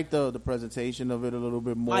 I like the presentation of it a little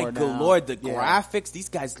bit more. My good lord, the graphics. These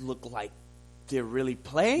guys look like they're really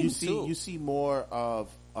playing. You see more of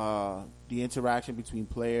the interaction between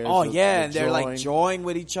players. Oh yeah, and they're like joying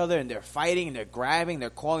with each other, and they're fighting, and they're grabbing, they're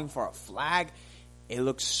calling for a flag. It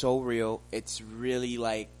looks so real. It's really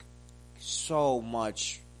like so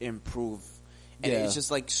much improved. And it's just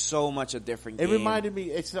like so much a different game. It reminded me,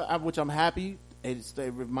 which I'm happy. It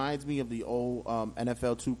reminds me of the old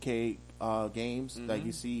NFL 2K games. Mm-hmm. Like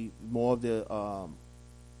you see more of the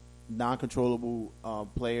non-controllable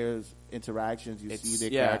players' interactions. You see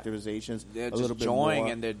their characterizations. They're a just little bit joying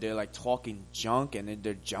more. and they're like talking junk and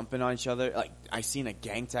they're jumping on each other. Like I seen a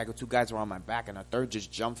gang tackle. 2 guys were on my back and a third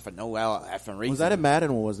just jumped for no effing reason. Was that in Madden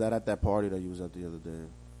or was that at that party that you was at the other day?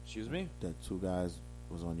 Excuse me? That 2 guys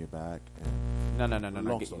was on your back. No.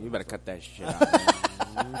 You better cut that shit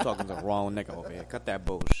out. I'm talking to the wrong nigga over here. Cut that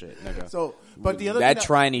bullshit, nigga. So, but the other that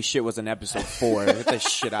Triney shit was in episode 4. Get that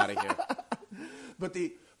shit out of here. But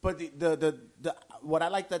the what I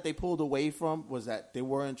like that they pulled away from was that they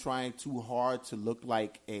weren't trying too hard to look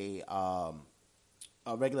like a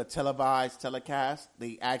regular televised telecast.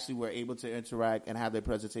 They actually were able to interact and have their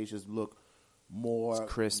presentations look more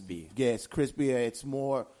crispy. Yes, crispier. It's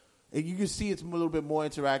more. You can see it's a little bit more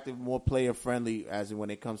interactive, more player friendly, as in when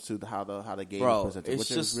it comes to how the game is presented,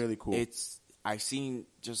 which is really cool. You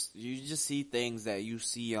just see things that you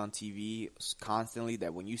see on TV constantly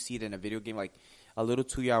that when you see it in a video game, like a little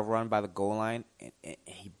 2-yard run by the goal line, and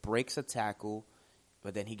he breaks a tackle,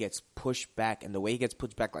 but then he gets pushed back, and the way he gets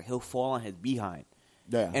pushed back, like he'll fall on his behind.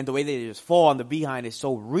 Yeah. And the way they just fall on the behind is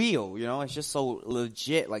so real, you know? It's just so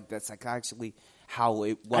legit. Like that's like actually how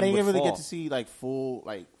it. I didn't really get to see like full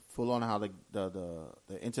on how the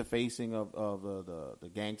interfacing of the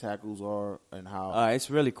gang tackles are and how it's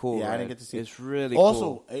really cool. Yeah, right? I didn't get to see. It's really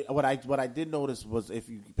also cool. What I did notice was if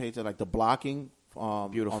you pay attention, like the blocking.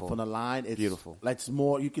 Beautiful from the line. It's beautiful. Like it's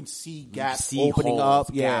more. You can see gaps opening opening holes,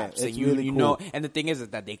 up. Yeah, gaps, it's and really you cool. know. And the thing is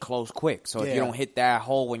that they close quick. So if you don't hit that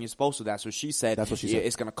hole when you're supposed to, that's what she said. That's what she said.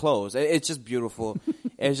 It's gonna close. It's just beautiful.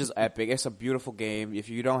 It's just epic. It's a beautiful game. If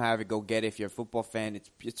you don't have it, go get it. If you're a football fan,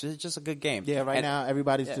 it's just a good game. Yeah, now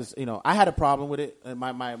everybody's just I had a problem with it. And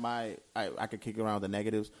I could kick around the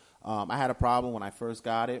negatives. I had a problem when I first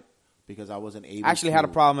got it. Because I wasn't able. Actually, had a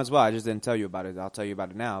problem as well. I just didn't tell you about it. I'll tell you about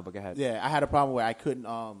it now. But go ahead. Yeah, I had a problem where I couldn't.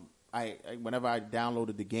 Whenever I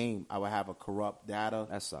downloaded the game, I would have a corrupt data.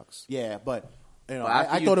 That sucks. Yeah, but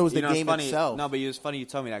I thought it was the game itself. No, but it was funny you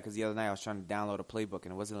told me that because the other night I was trying to download a playbook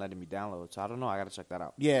and it wasn't letting me download. So I don't know. I got to check that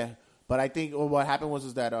out. Yeah, but I think what happened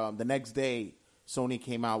was that the next day Sony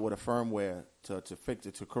came out with a firmware to fix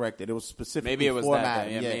it, to correct it. It was specifically maybe it was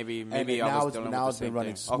formatted. that. Yeah, maybe and I was dealing with the it's been same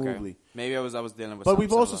running thing. smoothly. Okay. Maybe I was dealing with. But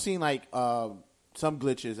we've also seen like some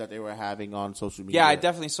glitches that they were having on social media. Yeah, I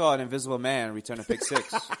definitely saw an Invisible Man return a pick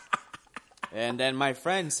 6. And then my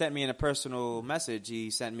friend sent me in a personal message.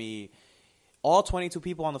 He sent me all 22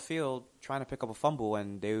 people on the field trying to pick up a fumble,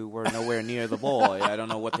 and they were nowhere near the ball. I don't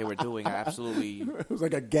know what they were doing. I absolutely. It was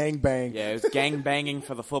like a gangbang. Yeah, it was gang banging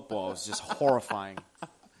for the football. It was just horrifying.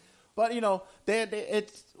 But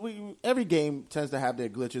every game tends to have their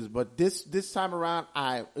glitches. But this time around,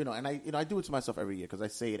 I do it to myself every year because I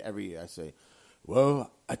say it every year. I say,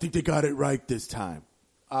 well, I think they got it right this time.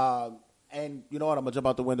 And you know what? I'm going to jump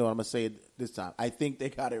out the window and I'm going to say it this time. I think they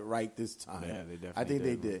got it right this time. Yeah, they definitely I think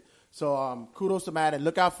did. they did. So kudos to Matt. And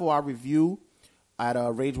look out for our review at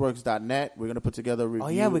rageworks.net. We're going to put together a review. Oh,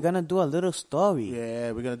 yeah, we're going to do a little story.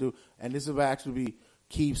 Yeah, we're going to do. And this will actually be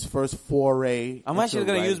Keith's first foray. I'm actually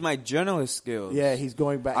going to use my journalist skills. Yeah, he's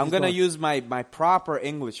going back. I'm going to use my proper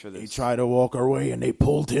English for this. He tried to walk away and they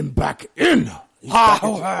pulled him back in.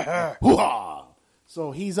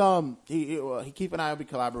 So he's Keith and I will be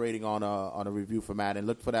collaborating on a review for Matt, and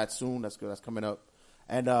look for that soon. That's good. That's coming up.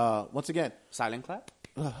 And once again, silent clap.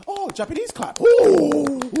 Japanese clap.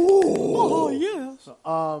 Oh yeah.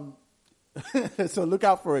 So look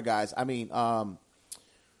out for it, guys. I mean,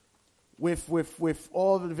 with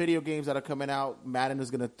all the video games that are coming out, Madden is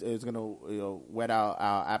gonna whet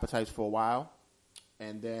our appetites for a while,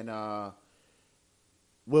 and then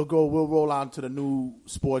we'll roll on to the new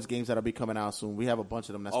sports games that'll be coming out soon. We have a bunch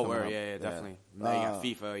of them that's coming out. Yeah, definitely. You got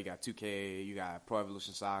FIFA, you got 2K, you got Pro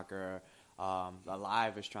Evolution Soccer.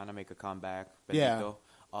 Alive is trying to make a comeback. Yeah. Benito.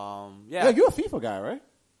 Yeah, you're a FIFA guy, right?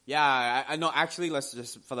 Yeah, I know. Actually, let's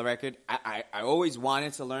just for the record, I always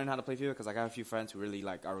wanted to learn how to play FIFA because I got a few friends who really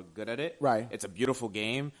are good at it. Right. It's a beautiful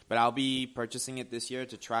game, but I'll be purchasing it this year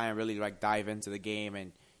to try and really dive into the game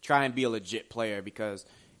and try and be a legit player because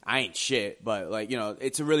I ain't shit, but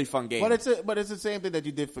it's a really fun game. But it's the same thing that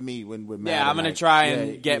you did for me when Madden. Yeah, I'm gonna try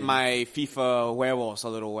and get my FIFA huevos a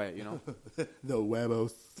little wet, The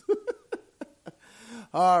huevos.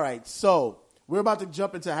 All right, so we're about to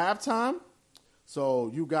jump into halftime.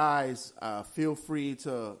 So you guys feel free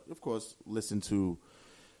to, of course, listen to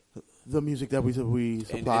the music that we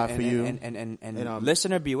supply for you. And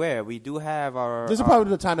listener beware, we do have our... This is probably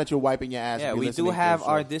the time that you're wiping your ass. Yeah, we do have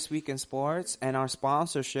our This Week in Sports and our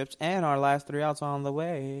sponsorships and our last 3 outs on the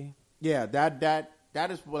way. Yeah, that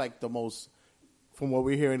is like the most, from what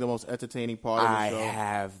we're hearing, the most entertaining part of the show. I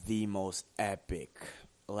have the most epic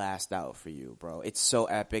last out for you, bro. It's so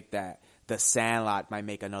epic that The Sandlot might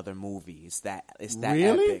make another movie. It's that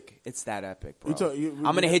really? epic. It's that epic, bro.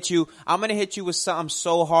 I'm gonna hit you with something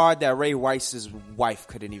so hard that Ray Rice's wife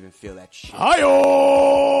couldn't even feel that shit.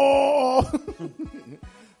 Hi-yo!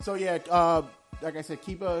 So yeah, like I said,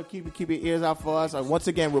 keep your ears out for us. Once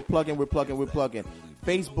again, we're plugging.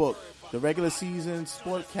 Facebook, the regular season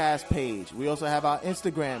Sportscast page. We also have our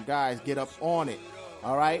Instagram, guys. Get up on it.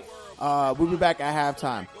 All right. We'll be back at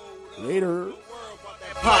halftime. Later.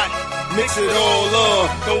 Pot, mix it all up.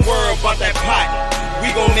 Don't worry about that pot.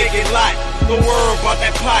 We gon' make it lot. Don't worry about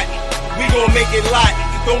that pot. We gon' make it lot.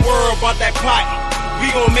 Don't worry about that pot.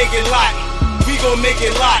 We gon' make it lot. We gon' make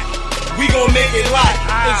it lot. We gon' make it lot.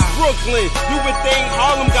 It's Brooklyn. You would think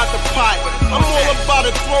Harlem got the pot. I'm all about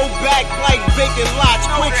a throwback like vacant lots.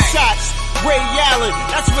 Quick shots. Ray Allen,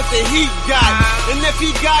 that's what the Heat got. And if he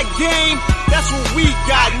got game, that's what we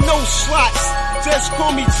got. No slots. Just call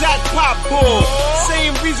me Jackpot Ball.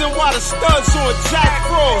 Same reason why the studs on Jack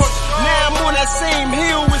Frost. Now I'm on that same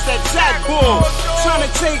hill with that Jack Ball. Trying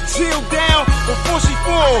to take Jill down before she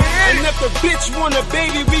fall. And if the bitch want a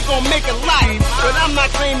baby, we gon' make a lot. But I'm not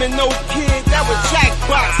claiming no kid, that was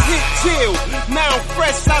Jackbox. Hit Jill, now I'm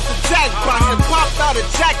fresh out the Jackbox. And popped out a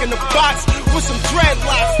Jack in the box with some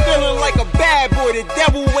dreadlocks. Feeling like a bad boy, the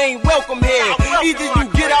devil ain't welcome here. Either you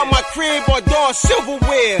get out my crib or dog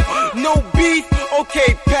silverware. No beef.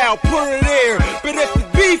 Okay, pal, put it there. But if the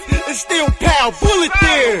beef is still pal, pull it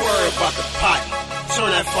there. Don't worry about the pot.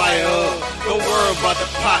 Turn that fire up. Don't worry about the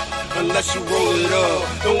pot unless you roll it up.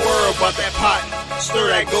 Don't worry about that pot. Stir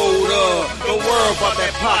that gold up. Don't worry about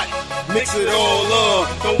that pot. Mix it all up.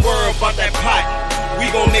 Don't worry about that pot. We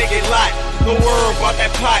gon' make it lot. Don't worry about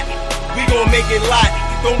that pot. We gon' make it lot.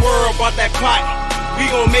 Don't worry about that pot. We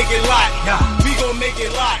gon' make it lot. We gon' make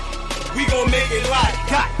it lot. We gon' make it lot.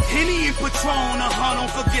 Got Henny and Patron,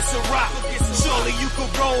 don't forget Ciroc. Surely you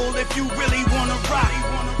could roll if you really wanna rock.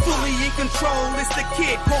 Fully in control, it's the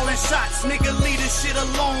kid calling shots. Nigga, leave this shit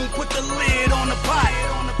alone, put the lid on the pot.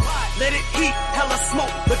 Let it heat, hella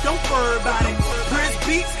smoke, but don't worry about it. Grizz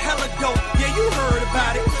beats, hella dope, yeah, you heard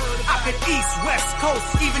about it. I could east, west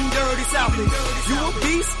coast, even dirty south. You a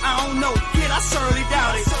beast? I don't know, kid, I surely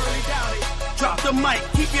doubt it. Drop the mic,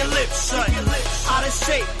 keep your lips shut. Out of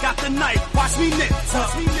shape, got the knife, watch me nip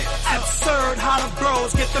up. Absurd how the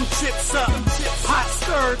bros get them chips up. Hot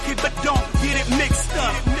stirred, kid, but don't get it mixed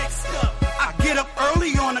up. I get up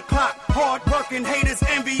early on the clock. Hard working haters,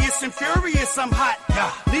 envious and furious, I'm hot.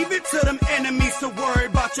 Leave it to them enemies to worry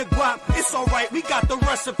about your guap. It's alright, we got the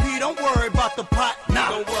recipe, don't worry about the pot. Nah.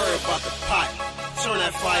 Don't worry about the pot. Turn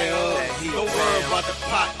that fire up. Don't worry about the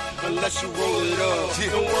pot unless you roll it up.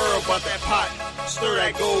 Don't worry about that pot. Stir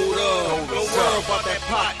that gold up. Don't worry about that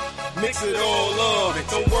pot. Mix it all up.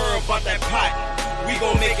 Don't worry about that pot. We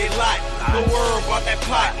gon' make it lot. Don't worry about that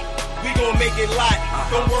pot. We gon' make it lot.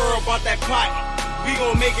 Don't worry about that pot. We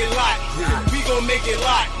gon' make it lot. We gon' make it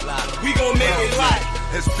lot. We gon' make it lot.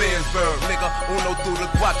 It's Ben'sburg, nigga, Uno through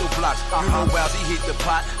the Guato blocks. You know Wowsy heat the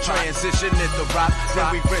pot, transition in the rock. Then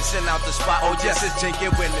we rinsing out the spot. Oh yes, it's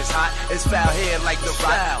jinking when it's hot. It's foul here like the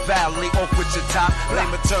rock. Valley off with your top.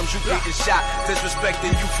 Lame terms, you getting shot.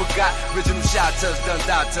 Disrespecting, you forgot. Original shotters, done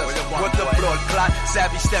doctors. What the blood clot?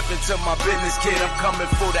 Savvy step into my business, kid. I'm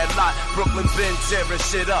coming for that lot. Brooklyn been tearing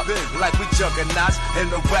shit up like we juggernauts.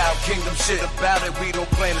 In the wild kingdom, shit about it. We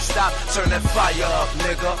don't plan to stop. Turn that fire up,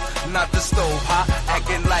 nigga. Not the stove hot.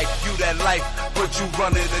 Acting like you that life, but you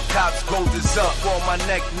running the cops. Gold is up on my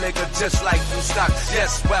neck, nigga, just like them stocks.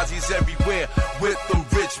 Yes, Wowsy's everywhere with them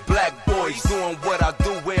rich black boys. Doing what I do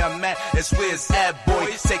where I'm at, it's where it's at, boy.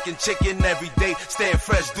 Taking chicken every day, staying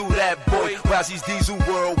fresh, do that, boy. Wowsy's Diesel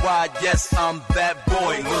worldwide, yes, I'm that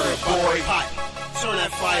boy, little boy. turn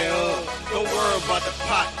that fire up. Don't worry about the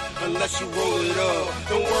pot unless you roll it up.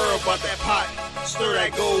 Don't worry about that pot, stir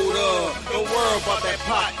that gold up. Don't worry about that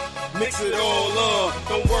pot, mix it all up.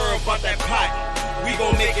 Don't worry about that pot, we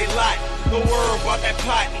gon' make it lot. Don't worry about that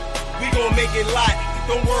pot, we gon' make it lot.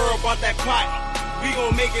 Don't worry about that pot, we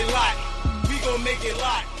gon' make it lot. We gon' make it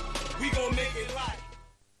lot. We gon' make it lot.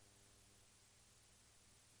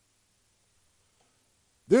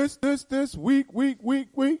 This week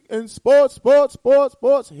in sports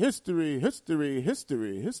history.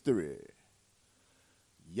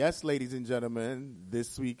 Yes, ladies and gentlemen,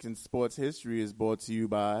 this week in sports history is brought to you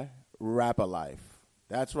by Rapper Life.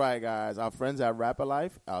 That's right, guys. Our friends at Rapper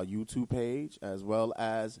Life, our YouTube page, as well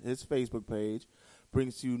as his Facebook page,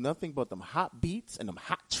 brings you nothing but them hot beats and them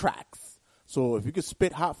hot tracks. So if you could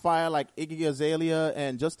spit hot fire like Iggy Azalea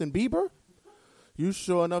and Justin Bieber, you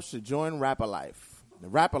sure enough should join Rapper Life. The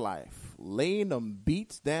Rapper Life, laying them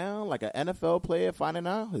beats down like an NFL player finding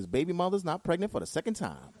out his baby mother's not pregnant for the second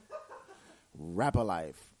time. Rapper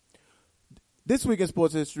Life. This week in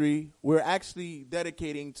sports history, we're actually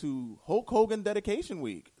dedicating to Hulk Hogan Dedication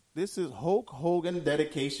Week. This is Hulk Hogan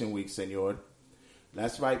Dedication Week, senor.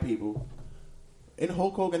 That's right, people. In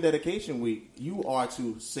Hulk Hogan Dedication Week, you are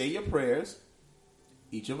to say your prayers,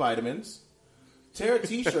 eat your vitamins, tear a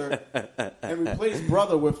t-shirt, and replace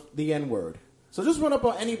brother with the N-word. So just run up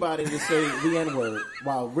on anybody to say the N-word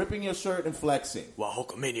while ripping your shirt and flexing. While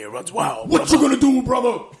Hulkamania runs wild. What you gonna do,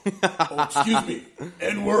 brother? Oh, excuse me.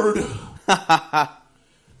 N-word.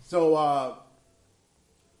 So,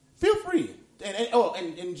 feel free.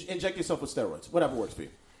 And inject yourself with steroids. Whatever works for you.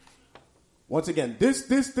 Once again, this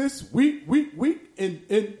week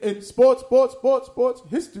in sports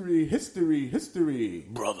history.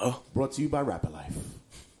 Brother. Brought to you by Rapper Life.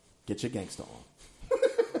 Get your gangsta on.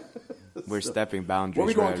 We're stepping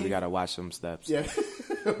boundaries, right? We gotta watch some steps. Yeah.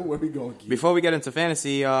 Where we going, Keith? Before we get into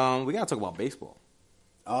fantasy, we gotta talk about baseball.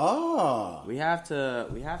 Ah. We have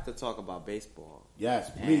to talk about baseball. Yes,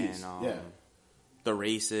 please. And, the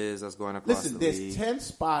races that's going across the league. There's 10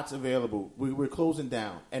 spots available. We're closing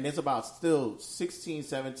down. And there's about still 16,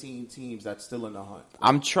 17 teams that's still in the hunt.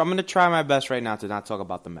 I'm going to try my best right now to not talk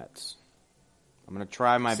about the Mets. I'm going to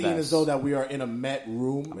try my best. Seeing as though that we are in a Met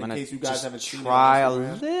room, in case you guys haven't seen it. Try a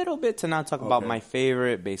little bit to not talk about my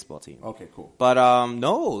favorite baseball team. Okay, cool. But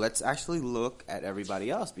no, let's actually look at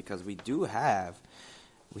everybody else because we have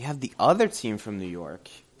the other team from New York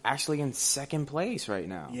actually in second place right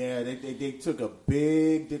now. Yeah, they took a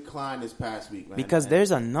big decline this past week, man. Because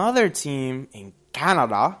there's another team in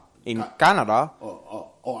Canada.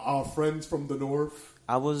 Our friends from the north.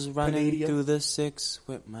 I was running Canadians. through the six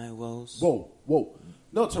with my woes. Whoa.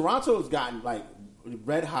 No, Toronto's gotten like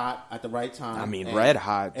red hot at the right time. I mean, red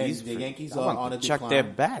hot. And the Yankees are on a decline. Check their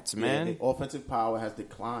bats, man. Yeah, the offensive power has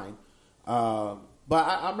declined. But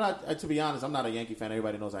I'm not, to be honest, I'm not a Yankee fan.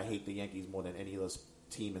 Everybody knows I hate the Yankees more than any other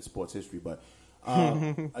team in sports history. But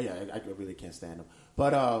I really can't stand them.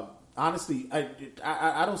 But honestly,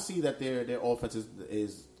 I don't see that their offense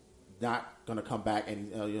is not going to come back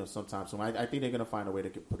any sometime soon. I think they're going to find a way to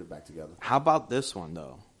put it back together. How about this one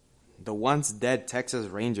though? The once dead Texas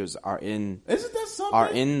Rangers are in. Isn't that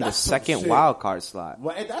something? The second wild card slot.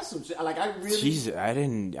 Well, that's some shit. Like I really. Jesus, I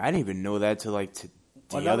didn't even know that till like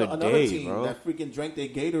the other another day, team bro. that freaking drank their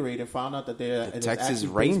Gatorade and found out that they're The Texas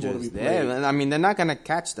Rangers. Yeah, I mean they're not gonna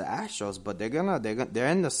catch the Astros, but they're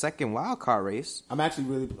in the second wild card race. I'm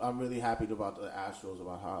really happy about the Astros,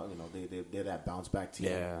 about how they're that bounce back team.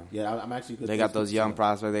 Yeah. I'm actually good. They got those young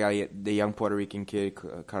prospects. They got the young Puerto Rican kid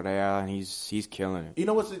Correa, and he's killing it. You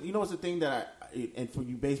know what's the thing that and for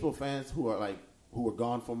you baseball fans who are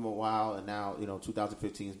gone from a while, and now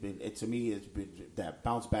 2015 has been to me it's been that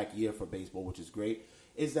bounce back year for baseball, which is great.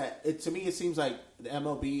 Is that to me it seems like the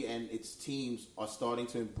MLB and its teams are starting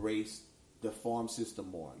to embrace the farm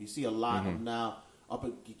system more. You see a lot of now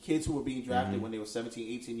kids who were being drafted when they were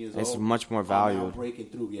 17, 18 years old. It's much more valued. Breaking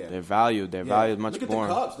through, yeah. They're valued much Look at more.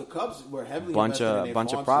 The Cubs. The Cubs were heavily bunch invested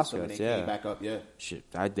in of prospects, and they came back up, yeah. Shit,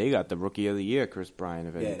 they got the rookie of the year, Chris Bryant,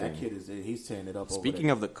 if anything. Yeah, that kid he's tearing it up. Speaking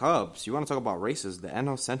of the Cubs, you want to talk about races? The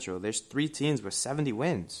NL Central. There's 3 teams with 70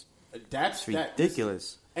 wins. That's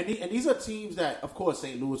ridiculous. And these are teams that, of course,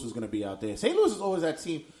 St. Louis was going to be out there. St. Louis is always that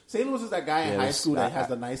team. St. Louis is that guy in high school that has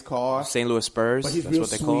the nice car. St. Louis Spurs. But he's that's real what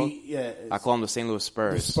they sweet. call. Yeah, I call them the St. Louis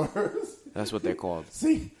Spurs. The Spurs. That's what they're called.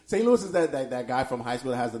 See, St. Louis is that guy from high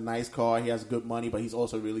school that has a nice car. He has good money, but he's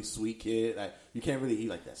also a really sweet kid. Like, you can't really eat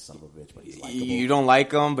like that son of a bitch, but he's likable. You don't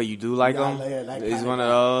like him, but you do like him. He's one of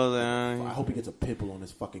those. I hope he gets a pimple on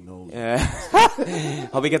his fucking nose. Yeah.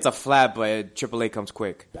 Hope he gets a flat, but AAA comes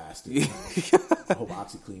quick. Bastard. I hope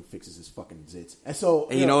OxyClean fixes his fucking zits. And so,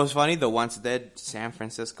 you know what's funny? The once dead San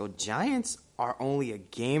Francisco Giants are only a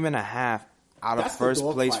game and a half out of first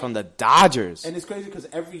place from the Dodgers. And it's crazy because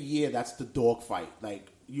every year that's the dog fight.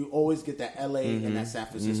 Like, you always get that LA and that San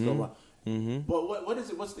Francisco run. Mm-hmm. But what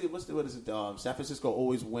is it? What is it? San Francisco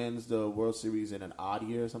always wins the World Series in an odd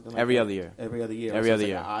year or something like every that? Other year. Every other year. Every other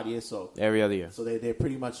year. An odd year. So every other year. So they're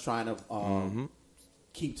pretty much trying to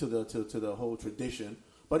keep to the whole tradition.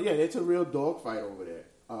 But yeah, it's a real dog fight over there.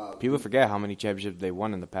 People forget how many championships they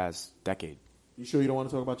won in the past decade. You sure you don't want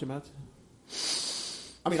to talk about your Mets?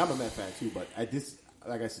 I mean, I'm a Met fan too, but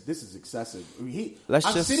like I said, this is excessive. I mean, I'm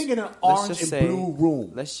sitting in an orange and blue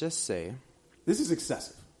room. Let's just say this is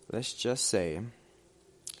excessive. Let's just say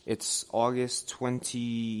it's August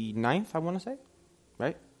 29th, I want to say,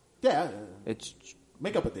 right? Yeah. It's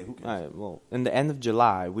make up a day. Who cares? All right. Well, in the end of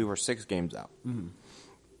July, we were 6 games out. Mm-hmm.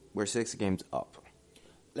 We're 6 games up.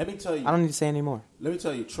 Let me tell you. I don't need to say anymore. Let me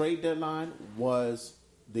tell you. Trade deadline was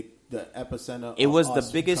the epicenter. It was the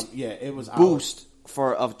biggest. It was boost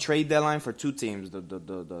of trade deadline for 2 teams,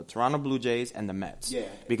 the Toronto Blue Jays and the Mets. Yeah.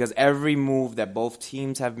 Because every move that both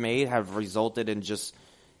teams have made have resulted in just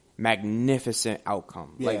magnificent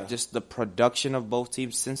outcome. Yeah. Like just the production of both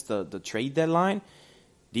teams since the trade deadline.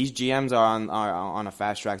 These GMs are on a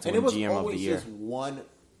fast track to win GM of the year. And it was always just one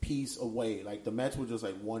piece away. Like the Mets were just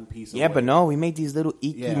like one piece away. Yeah, but no, we made these little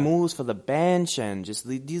icky moves for the bench and just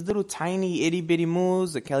these little tiny itty bitty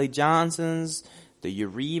moves. The Kelly Johnsons, the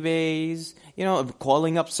Uribes,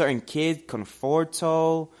 calling up certain kids,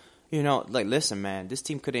 Conforto. Like listen, man, this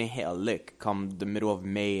team couldn't hit a lick come the middle of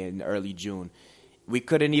May and early June. We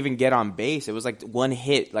couldn't even get on base. It was like one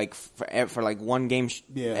hit, like for like one game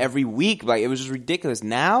every week. Like it was just ridiculous.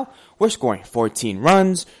 Now we're scoring 14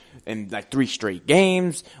 runs in like 3 straight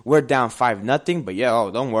games. We're down 5-0. But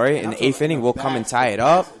don't worry. In the 8th inning, we'll come and tie it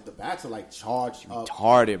up. The bats are like charged up.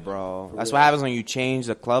 Retarded, bro. That's what happens when you change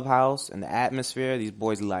the clubhouse and the atmosphere. These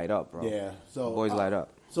boys light up, bro. Yeah. So boys light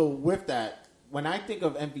up. So with that, when I think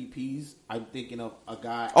of MVPs, I'm thinking of a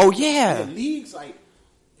guy. Oh yeah. The leagues like.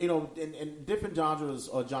 In different genres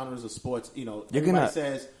of sports, everybody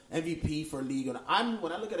says MVP for a league. And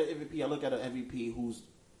when I look at an MVP, I look at an MVP who's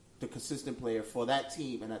the consistent player for that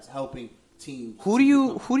team, and that's helping teams. Who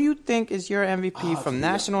do you think is your MVP from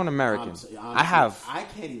National and American? Honestly, I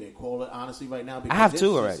can't even call it honestly right now. Because I have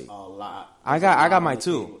 2 already. A lot. I got my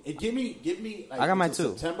 2. Give me. Like, I got my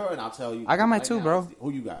 2. September, and I'll tell you. I got my 2, bro. Who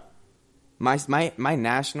you got? My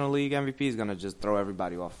National League MVP is gonna just throw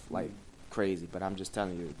everybody off like crazy, but I'm just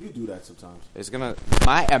telling you. You do that sometimes.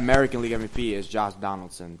 My American League MVP is Josh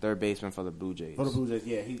Donaldson, third baseman for the Blue Jays. For the Blue Jays,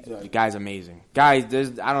 yeah. The guy's amazing. Guys,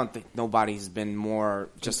 I don't think nobody's been more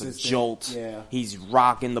just consistent. A jolt. Yeah. He's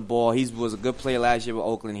rocking the ball. He was a good player last year with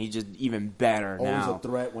Oakland. He's just even better now. Always a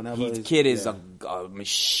threat whenever. His kid is a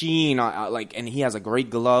machine, and he has a great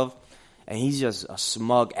glove. And he's just a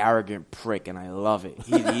smug, arrogant prick, and I love it.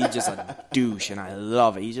 He's just a douche, and I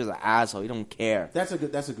love it. He's just an asshole. He don't care. That's a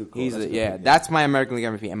good call. That's my American League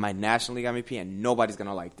MVP and my National League MVP, and nobody's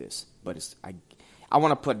gonna like this. But I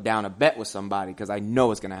want to put down a bet with somebody because I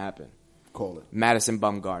know it's gonna happen. Call it. Madison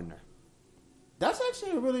Bumgarner. That's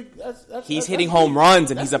actually a really. He's hitting home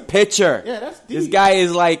runs, and he's a pitcher. Yeah, that's deep. This guy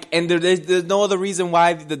is like, and there's no other reason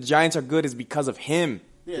why the Giants are good is because of him.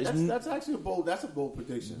 Yeah, that's actually a bold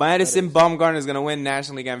prediction. Madison Bumgarner is going to win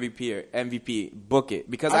National League MVP. Book it.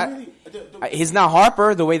 Because he's not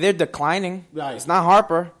Harper the way they're declining. Right. It's not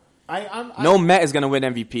Harper. No Met is going to win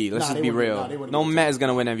MVP. Let's just be real. No Met is going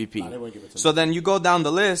to win MVP. They wouldn't give it to so then you go down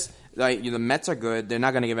the list. Like the Mets are good. They're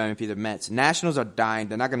not going to give MVP to the Mets. Nationals are dying.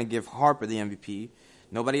 They're not going to give Harper the MVP.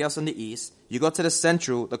 Nobody else in the East. You go to the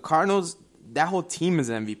Central. The Cardinals, that whole team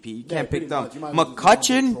is MVP. You can't pick them.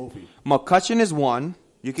 McCutchen is one.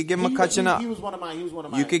 You could give McCutchen He was one of mine.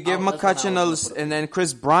 You could give McCutchen and then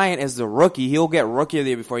Chris Bryant is the rookie. He'll get Rookie of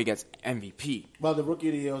the Year before he gets MVP. Well, the Rookie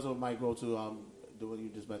of the Year also might go to the one you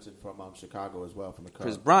just mentioned from Chicago as well, from the Cubs.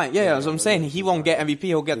 Chris Bryant. Yeah, that's what I'm saying. He won't get MVP.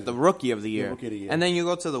 He'll get the Rookie of the Year. And then you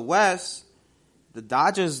go to the West. The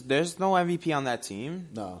Dodgers, there's no MVP on that team.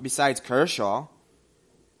 No. Besides Kershaw.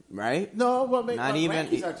 Right? No, not even.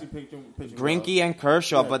 Greinke's actually pitching Greinke well. and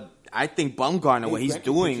Kershaw, but I think Bumgarner, what he's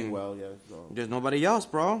doing, well, yeah, so. There's nobody else,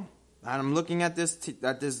 bro. And I'm looking at this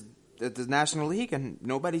National League, and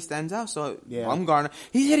nobody stands out. So Bumgarner,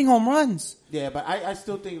 he's hitting home runs. Yeah, but I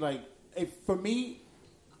still think for me,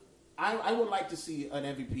 I would like to see an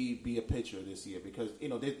MVP be a pitcher this year because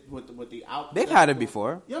with the output They've had it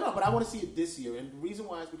before. Yeah, no, but I want to see it this year, and the reason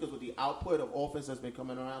why is because with the output of offense that's been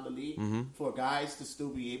coming around the league, for guys to still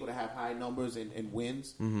be able to have high numbers and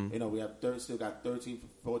wins. We have still got 13,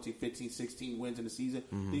 14, 15, 16 wins in the season.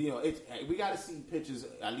 We got to see pitchers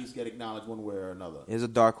at least get acknowledged one way or another. Here's a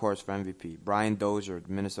dark horse for MVP: Brian Dozier,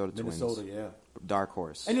 Minnesota Twins. Minnesota, yeah. Dark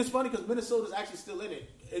horse. And it's funny because Minnesota's actually still in it.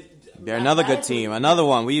 They're another good team. Another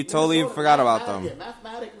one. We totally forgot about them. Yeah,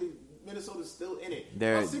 mathematically, Minnesota's still in it.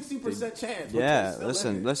 They're a 16% chance. Yeah,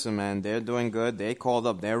 listen, man. They're doing good. They called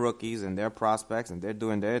up their rookies and their prospects, and they're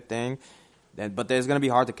doing their thing. But it's going to be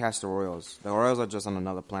hard to catch the Royals. The Royals are just on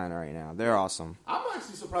another planet right now. They're awesome. I'm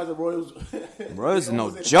actually surprised the Royals. Royals are no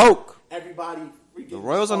joke. Everybody. The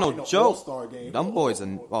Royals are no joke. Game. Them boys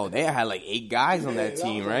are. They had like 8 guys on that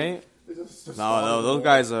team, right? No, those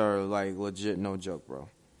guys are like legit no joke, bro.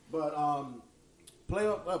 But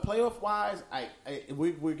playoff wise,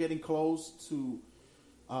 we're getting close to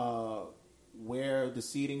where the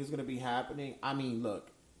seeding is going to be happening. I mean,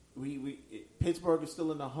 look, Pittsburgh is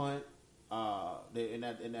still in the hunt. In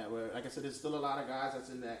that where, like I said, there's still a lot of guys that's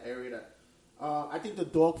in that area that. I think the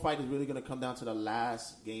dogfight is really going to come down to the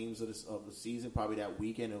last games of the season. Probably that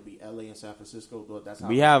weekend, it'll be LA and San Francisco. That's how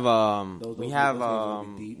we have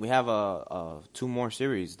 2 more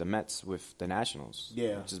series, the Mets with the Nationals,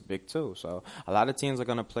 which is big too. So a lot of teams are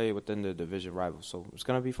going to play within the division rivals. So it's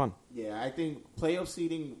going to be fun. Yeah, I think playoff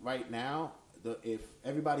seeding right now, if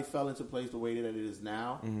everybody fell into place the way that it is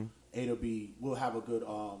now, we'll have a good.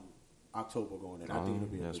 October going in. I think it'll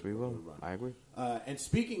be a good run. I agree. And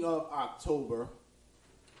speaking of October,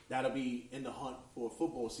 that'll be in the hunt for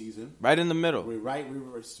football season. Right in the middle. We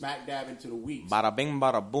were smack dab into the weeks. Bada bing,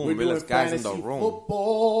 bada boom. Realest guys in the room.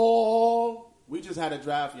 Football. We just had a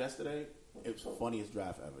draft yesterday. It was the funniest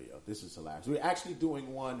draft ever, yo. This is hilarious. We're actually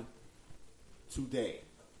doing one today.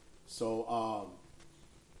 So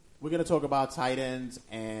we're going to talk about tight ends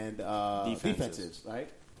and defenses, right?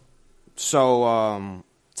 So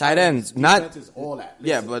tight ends, not is all that. Listen.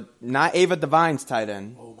 Yeah, but not Ava Devine's tight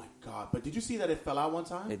end. Oh my God! But did you see that it fell out one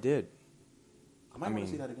time? It did. I might want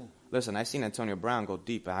to see that again. Listen, I seen Antonio Brown go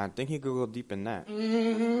deep. I think he could go deep in that.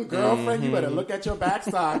 Girlfriend, you better look at your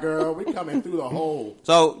backside, girl. We coming through the hole.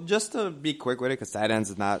 So just to be quick with it, because tight ends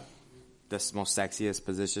is not the most sexiest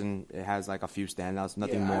position. It has like a few standouts,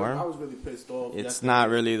 nothing more. I was really pissed off. It's not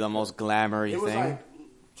really the most glamorous thing. Like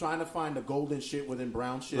trying to find the golden shit within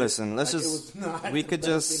brown shit. Listen, we could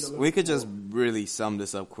just really sum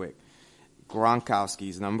this up quick.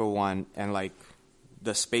 Gronkowski's number 1, and like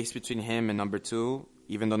the space between him and number 2,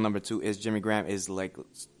 even though number 2 is Jimmy Graham, is like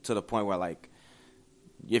to the point where like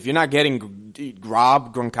if you're not getting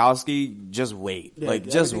Rob Gronkowski, just wait. Yeah,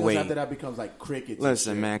 just wait. After that becomes like crickets.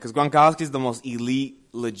 Listen, man, because Gronkowski's the most elite,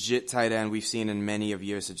 legit tight end we've seen in many of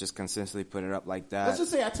years to just consistently put it up like that. Let's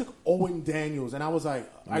just say I took Owen Daniels, and I was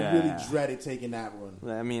like, I really dreaded taking that one.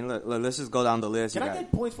 I mean, look, let's just go down the list. Can I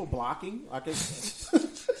get points for blocking?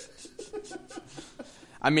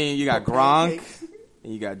 I mean, you got Gronk,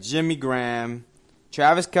 you got Jimmy Graham,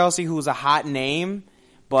 Travis Kelce, who's a hot name,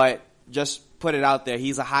 but just put it out there.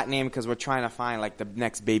 He's a hot name because we're trying to find like the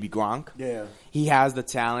next baby Gronk. Yeah. He has the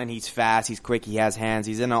talent. He's fast. He's quick. He has hands.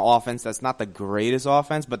 He's in an offense that's not the greatest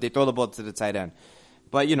offense, but they throw the ball to the tight end.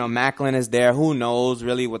 But, Macklin is there. Who knows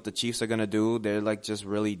really what the Chiefs are going to do? They're like just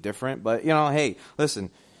really different. But, hey,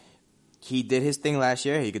 listen. He did his thing last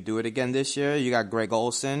year. He could do it again this year. You got Greg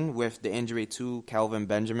Olsen with the injury to Kelvin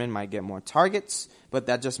Benjamin. Might get more targets, but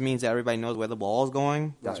that just means that everybody knows where the ball is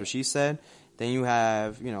going. That's what she said. Then you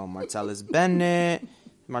have, Martellus Bennett.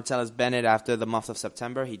 Martellus Bennett, after the month of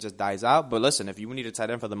September, he just dies out. But listen, if you need a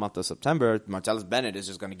tight end for the month of September, Martellus Bennett is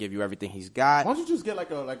just going to give you everything he's got. Why don't you just get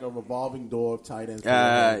like a revolving door of tight ends?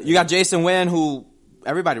 You got Jason Witten, who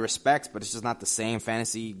everybody respects, but it's just not the same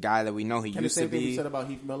fantasy guy that we know he used to be. The same thing you said about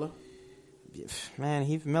Heath Miller? Man,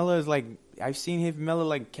 Heath Miller is like, I've seen Heath Miller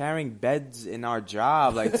like carrying beds in our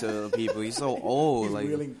job like to people. He's so old. He's like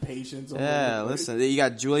wheeling patients. Listen, you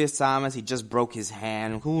got Julius Thomas. He just broke his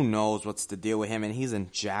hand. Who knows what's the deal with him? And he's in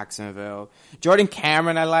Jacksonville. Jordan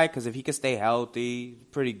Cameron I like because if he could stay healthy,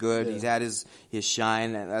 pretty good. Yeah. He's had his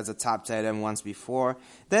shine as a top tight end once before.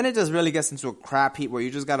 Then it just really gets into a crap heap where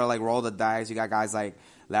you just got to like roll the dice. You got guys like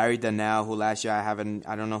Larry Donnell, who last year I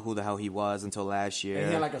don't know who the hell he was until last year. And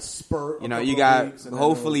he had like a spurt. You got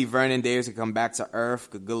hopefully Vernon Davis can come back to earth.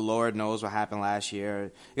 Good Lord knows what happened last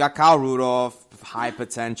year. You got Kyle Rudolph, high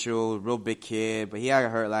potential, real big kid, but he got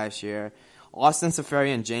hurt last year. Austin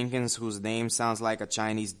Seferian Jenkins, whose name sounds like a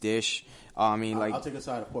Chinese dish. I mean, like, I'll take a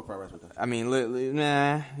side of pork fried rice with that. I mean,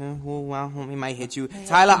 well, he might hit you.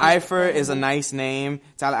 Tyler Eifert is a nice name.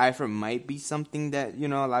 Tyler Eifert might be something that, a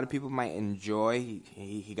lot of people might enjoy.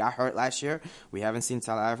 He got hurt last year. We haven't seen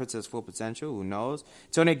Tyler Eifert to his full potential. Who knows?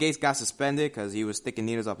 Tony Gates got suspended because he was sticking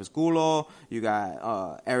needles up his culo. You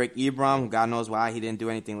got Eric Ebram. God knows why he didn't do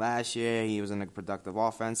anything last year. He was in a productive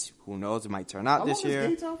offense. Who knows? It might turn out this year. How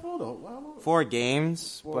long is Gates out for, though? 4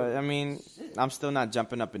 games. But, I mean, I'm still not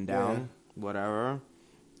jumping up and down. Yeah. Whatever.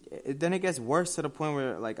 Then it gets worse to the point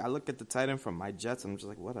where, like, I look at the tight end from my Jets, I'm just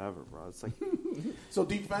like, whatever, bro. It's like, so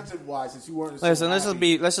defensive wise, since you weren't, listen, let's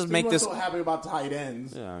just make this so happy about tight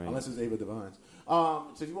ends, yeah, I mean, unless it's Ava Devines.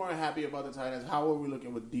 Since you weren't happy about the tight ends, how are we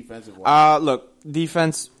looking with defensive wise? Look,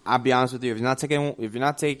 defense. I'll be honest with you. If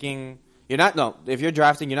you're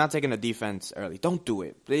drafting, you're not taking a defense early. Don't do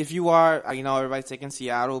it. If you are, everybody's taking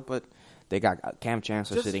Seattle, but they got Cam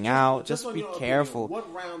Chancellor sitting out. Just be careful.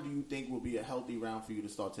 Opinion, what round do you think will be a healthy round for you to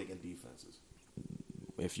start taking defenses?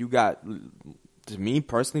 If you got, to me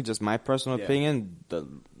personally, just my personal opinion,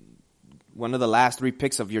 one of the last 3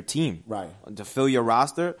 picks of your team, right, to fill your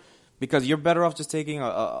roster, because you're better off just taking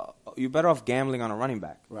you're better off gambling on a running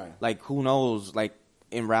back, right? Like, who knows? Like,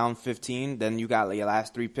 in round 15, then you got, like, your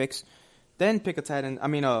last 3 picks, then pick a tight end. I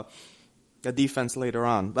mean, a defense later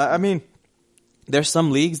on, but I mean. There's some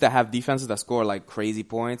leagues that have defenses that score like crazy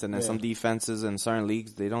points, and then some defenses in certain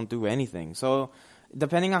leagues, they don't do anything. So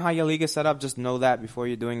depending on how your league is set up, just know that before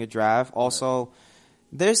you're doing a draft. Also,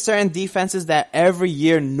 there's certain defenses that every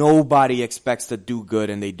year nobody expects to do good,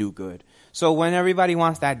 and they do good. So when everybody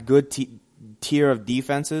wants that good tier of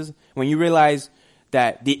defenses, when you realize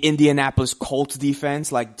that the Indianapolis Colts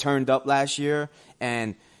defense like turned up last year,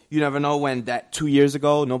 and you never know when that 2 years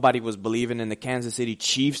ago, nobody was believing in the Kansas City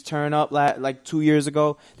Chiefs turn up like 2 years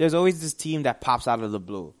ago. There's always this team that pops out of the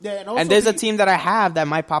blue. Yeah, and there's a team that I have that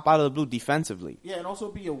might pop out of the blue defensively. Yeah, and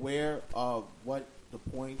also be aware of what the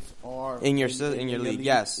points are in your league.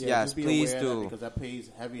 Yes, please do. Because that pays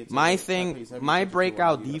heavy attention. My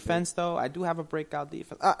breakout defense, though, I do have a breakout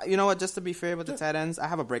defense. You know what? Just to be fair with the tight ends, I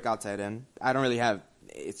have a breakout tight end. I don't really have.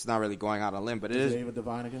 It's not really going out on a limb, but it is. David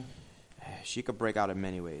Devine again? She could break out in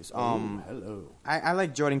many ways. Hello. I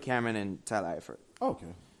like Jordan Cameron and Tyler Eifert. Okay.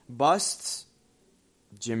 Busts,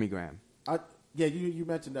 Jimmy Graham. You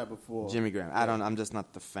mentioned that before. Jimmy Graham. I'm just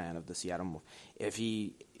not the fan of the Seattle move.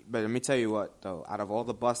 But let me tell you what, though. Out of all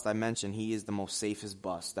the busts I mentioned, he is the most safest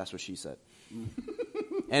bust. That's what she said.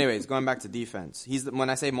 Anyways, going back to defense. When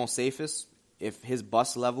I say most safest, if his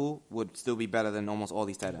bust level would still be better than almost all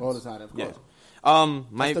these tight ends. All the time, of course. Yeah.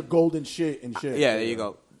 That's the golden shit and shit. Yeah, there you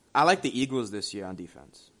go. I like the Eagles this year on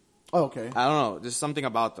defense. Oh, okay. I don't know. There's something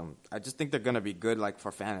about them. I just think they're going to be good, like,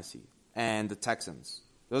 for fantasy. And the Texans.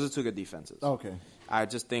 Those are 2 good defenses. Okay. I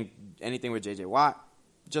just think anything with J.J. Watt,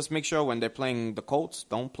 just make sure when they're playing the Colts,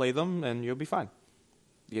 don't play them, and you'll be fine.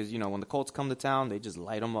 Because, when the Colts come to town, they just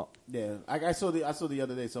light them up. Yeah. I saw the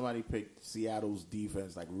other day somebody picked Seattle's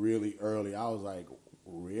defense, like, really early. I was like,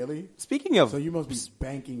 really? So you must be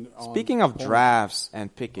banking on... Speaking of drafts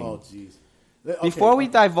and picking. Oh, jeez. Okay, before we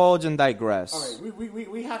divulge and digress. All right,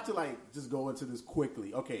 we have to just go into this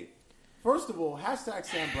quickly. Okay, first of all, hashtag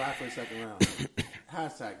Sam Bradford second round.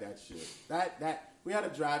 Hashtag that shit. That we had a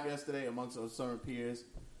drive yesterday amongst our certain peers,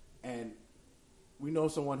 and we know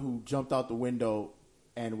someone who jumped out the window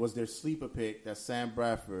and was their sleeper pick. That's Sam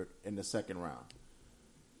Bradford in the second round.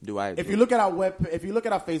 If you look at our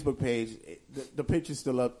Facebook page, the picture's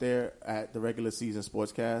still up there at the regular season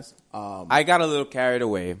Sportscast. I got a little carried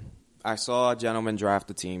away. I saw a gentleman draft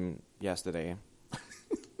the team yesterday.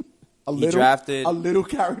 A little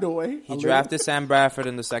carried away. He drafted Sam Bradford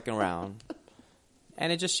in the second round,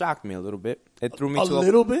 and it just shocked me a little bit. It threw me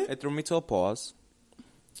It threw me to a pause.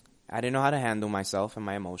 I didn't know how to handle myself and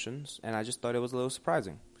my emotions, and I just thought it was a little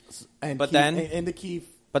surprising. But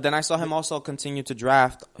then I saw him also continue to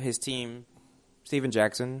draft his team, Steven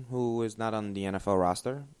Jackson, who is not on the NFL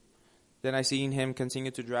roster. Then I seen him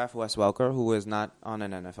continue to draft Wes Welker, who is not on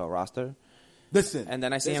an NFL roster. Listen, and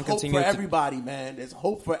then I see him continue. There's hope for everybody, man. There's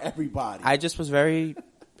hope for everybody. I just was very,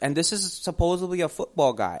 and this is supposedly a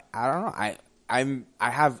football guy. I don't know. I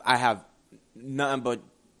have nothing but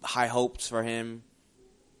high hopes for him.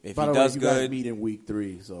 If he does good, you guys meet in week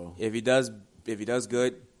 3. So if he does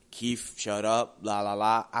good, Keith, shut up, la la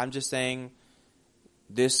la. I'm just saying,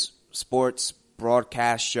 this sports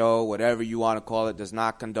broadcast show, whatever you want to call it, does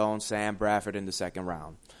not condone Sam Bradford in the second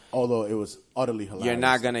round. Although it was utterly hilarious. You're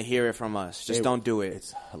not going to hear it from us. Just don't do it.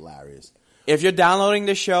 It's hilarious. If you're downloading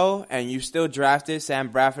the show and you still drafted Sam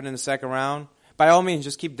Bradford in the second round, by all means,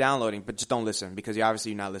 just keep downloading, but just don't listen because you're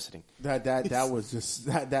not listening. That was just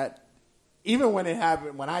that Even when it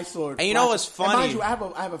happened, when I saw it, and you know what's funny? And mind you,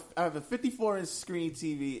 I have a 54-inch screen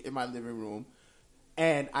TV in my living room,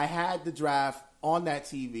 and I had the draft on that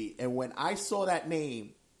TV. And when I saw that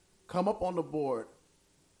name come up on the board,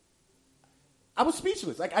 I was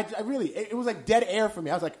speechless. Like I really, it was like dead air for me.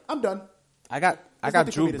 I was like, I'm done. I got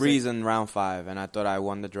Drew Brees in round 5, and I thought I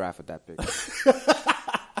won the draft with that pick.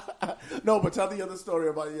 No, but tell the other story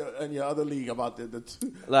about your other league about the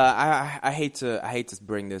two. I hate to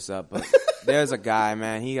bring this up, but there's a guy,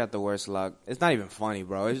 man. He got the worst luck. It's not even funny,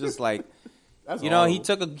 bro. It's just like, That's you know,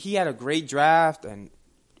 horrible. he had a great draft, and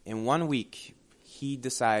in 1 week he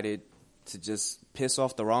decided to just piss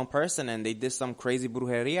off the wrong person, and they did some crazy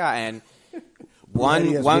brujeria, and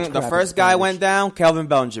the first guy went down, Kelvin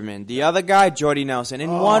Benjamin. The other guy, Jordy Nelson.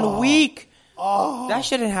 In 1 week. Oh, That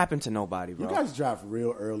shouldn't happen to nobody, bro. you guys draft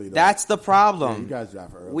real early, though. That's the problem. Yeah, you guys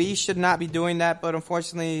draft early. We should not be doing that, but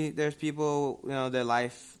unfortunately, there's people, you know,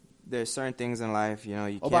 there's certain things in life, you know,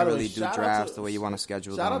 you can't really do drafts the way you want to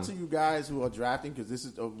schedule them. Shout out to you guys who are drafting, because this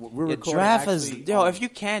is we're recording. Draft actually if you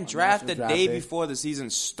can't draft the day before the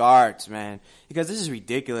season starts, man, because this is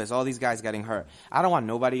ridiculous. All these guys getting hurt. I don't want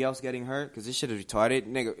nobody else getting hurt because this shit is retarded.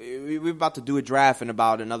 Nigga, we're about to do a draft in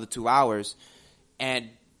about another 2 hours, and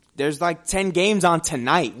there's like 10 games on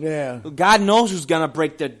tonight. Yeah. God knows who's going to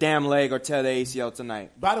break their damn leg or tear their ACL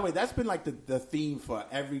tonight. By the way, that's been like the theme for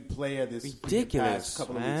every player this Ridiculous, past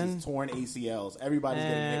couple of man. weeks is torn ACLs. Everybody's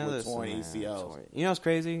getting hit with torn ACLs. You know what's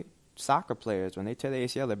crazy? Soccer players, when they tear their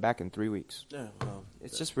ACL, they're back in 3 weeks. Yeah, well,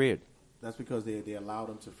 It's just weird. that's because they allow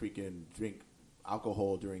them to freaking drink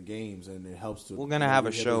alcohol during games, and it helps to. We're going to have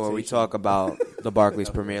a show where we talk about the Barclays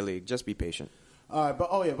Premier League. Just be patient. All right,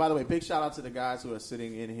 but by the way, big shout out to the guys who are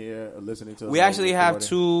sitting in here listening to us. We actually have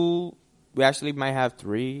two. We actually might have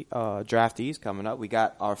 3 draftees coming up. We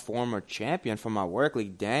got our former champion from our work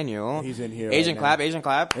league, Daniel. He's in here. Asian right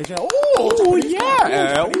clap. Oh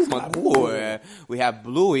Yeah. Oh, my boy. We have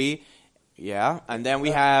Bluey. Yeah. And then we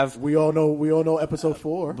have We all know episode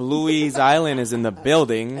 4. Bluey's Island is in the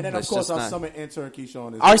building. And then of course our summer intern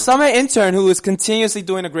Keyshawn is our summer intern, who is continuously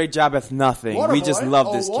doing a great job at nothing. Water We boy. just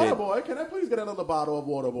love this Water kid. boy, can I please get another bottle of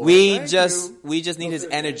water boy? We Thank just you. need his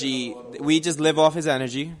energy. We just live off his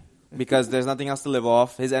energy because there's nothing else to live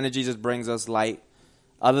off. His energy just brings us light.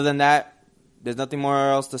 Other than that, there's nothing more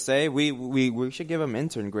else to say. We should give him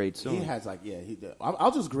intern grade soon. He has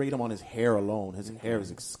I'll just grade him on his hair alone. His hair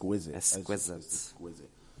is exquisite. Exquisite.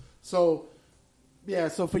 So, yeah.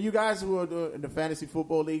 So for you guys who are in the fantasy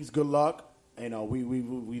football leagues, good luck. You know,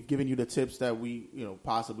 we've given you the tips that we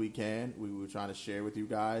possibly can. We were trying to share with you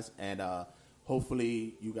guys, and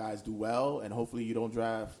hopefully you guys do well, and hopefully you don't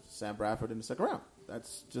draft Sam Bradford in the second round.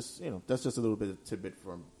 That's just a little bit of tidbit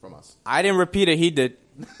from us. I didn't repeat it. He did.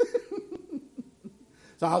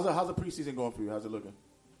 So how's the preseason going for you? How's it looking?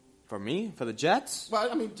 For me? For the Jets? Well,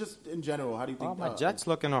 I mean, just in general, how do you think? My Jets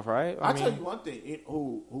looking all right. I'll tell you one thing.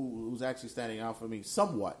 Who's actually standing out for me?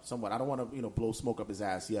 Somewhat. I don't want to blow smoke up his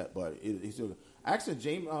ass yet, but he's doing. Actually,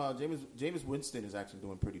 Jameis Winston is actually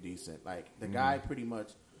doing pretty decent. Like the guy, pretty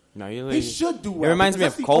much. No, he should do well. He reminds me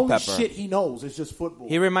because of that's Culpepper. the only shit he knows is just football.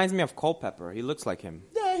 He reminds me of Culpepper. He looks like him.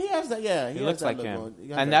 Yeah, he has that. Yeah, He looks like him.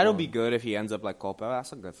 going. And that'll be good if he ends up like Culpepper.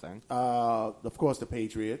 That's a good thing. Of course, the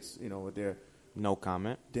Patriots. With their No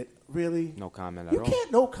comment. really No comment at you all.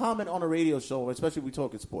 can't no comment on a radio show, especially if we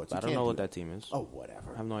talking sports. I don't know what that team is. Oh,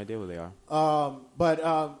 whatever. I have no idea who they are.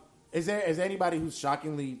 But is there anybody who's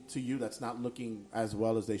shockingly to you that's not looking as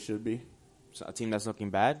well as they should be? So a team that's looking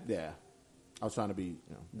bad? Yeah, I was trying to be.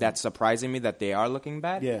 That's surprising me that they are looking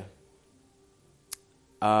bad? Yeah.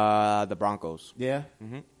 The Broncos. Yeah.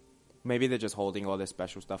 Maybe they're just holding all this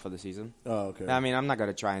special stuff for the season. Oh, okay. I mean, I'm not going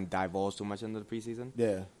to try and divulge too much into the preseason.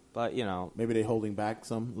 Yeah. But, maybe they're holding back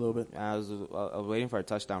a little bit. I was waiting for a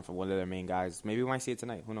touchdown from one of their main guys. Maybe we might see it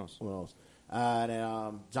tonight. Who knows? Who knows?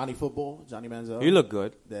 And Johnny Manziel. He looked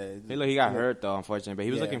good. He got Yeah. hurt, though, unfortunately. But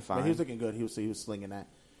he was looking fine. But he was looking good. He was slinging that.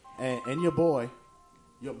 And your boy,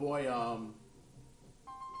 who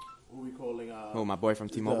we calling? My boy from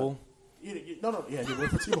T-Mobile? Your boy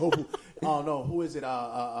from T-Mobile. Oh, no, who is it?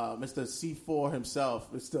 Mr. C4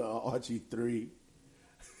 himself, Mr. RG3.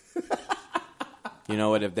 You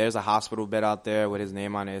know what? If there's a hospital bed out there with his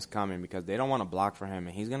name on it, it's coming because they don't want to block for him,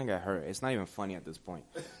 and he's going to get hurt. It's not even funny at this point.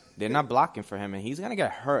 They're not blocking for him, and he's going to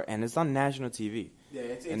get hurt, and it's on national TV. Yeah,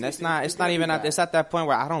 it's not at that point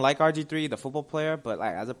where I don't like RG3, the football player, but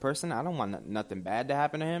like as a person, I don't want nothing bad to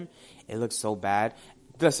happen to him. It looks so bad.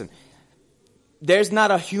 Listen, there's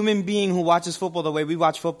not a human being who watches football the way we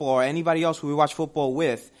watch football, or anybody else who we watch football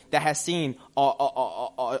with, that has seen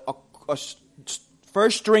a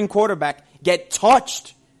first-string quarterback get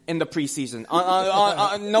touched in the preseason.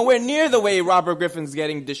 Nowhere near the way Robert Griffin's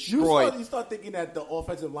getting destroyed. You start thinking that the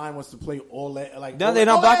offensive line wants to play all that. Like, no, they're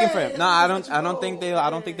not blocking for him. No, I don't think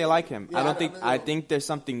they like him. Yeah, I think there's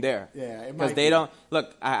something there. Yeah, because they don't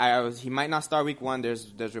look. He might not start week 1.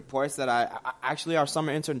 There's reports that actually our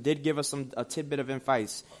summer intern did give us a tidbit of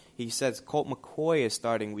advice. He says Colt McCoy is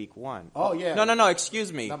starting week 1. Oh yeah. No.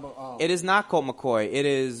 Excuse me. It is not Colt McCoy. It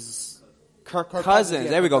is Kirk Cousins.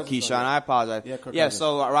 There we go, Keyshawn. I apologize. Yeah,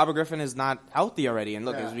 so Robert Griffin is not healthy already, and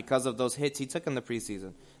look, it's because of those hits he took in the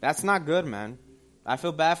preseason. That's not good, man. I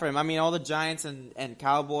feel bad for him. I mean, all the Giants and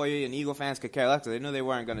Cowboy and Eagle fans could care less. They knew they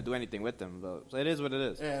weren't going to do anything with him. But so it is what it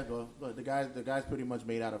is. Yeah, but the guy's pretty much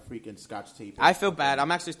made out of freaking Scotch tape. I feel bad.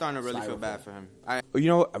 I'm actually starting to really feel bad for him.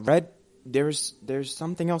 Red, there's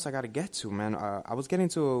something else I got to get to, man. I was getting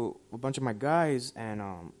to a bunch of my guys, and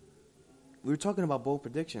we were talking about bold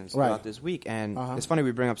predictions throughout this week. And it's funny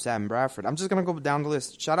we bring up Sam Bradford. I'm just going to go down the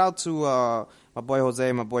list. Shout out to my boy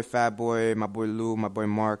Jose, my boy Fat Boy, my boy Lou, my boy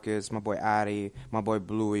Marcus, my boy Addy, my boy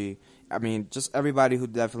Bluey. I mean, just everybody who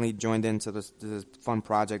definitely joined into this fun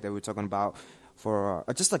project that we're talking about for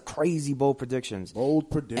just like crazy bold predictions.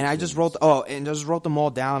 Bold predictions. And I just wrote them all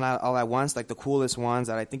down all at once, like the coolest ones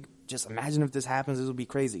that I think. Just imagine if this happens, this will be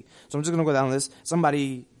crazy. So I'm just gonna go down the list.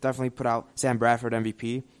 Somebody definitely put out Sam Bradford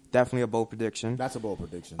MVP. Definitely a bold prediction. That's a bold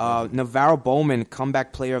prediction. Navarro Bowman,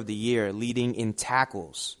 comeback player of the year, leading in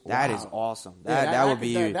tackles. Wow. That is awesome. That would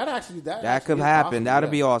be that could happen. That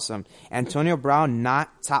would be awesome. Antonio Brown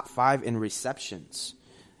not top 5 in receptions.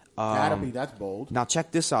 That's bold. Now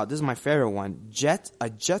check this out. This is my favorite one. A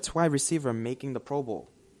Jets wide receiver making the Pro Bowl.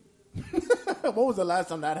 What was the last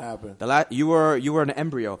time that happened? You were an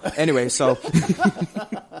embryo. Anyway, so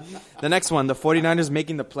the next one, the 49ers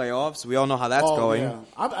making the playoffs. We all know how that's going. Yeah.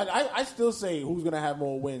 I still say who's going to have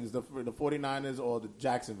more wins, the 49ers or the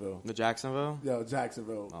Jacksonville? The Jacksonville? Yeah,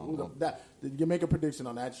 Jacksonville. You make a prediction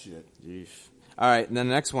on that shit. Yeesh. All right, and then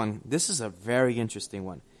the next one. This is a very interesting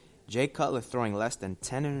one. Jay Cutler throwing less than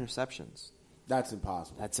 10 interceptions. That's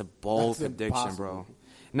impossible. That's a bold prediction, bro.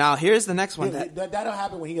 Now, here's the next one. That'll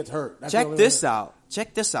happen when he gets hurt. Check this out.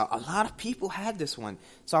 A lot of people had this one.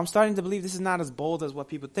 So I'm starting to believe this is not as bold as what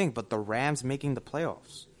people think, but the Rams making the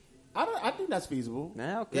playoffs. I think that's feasible.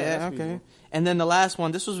 Yeah, okay. Feasible. And then the last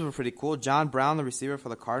one, this was pretty cool. John Brown, the receiver for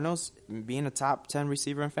the Cardinals, being a top 10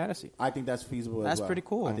 receiver in fantasy. I think that's feasible as well. That's pretty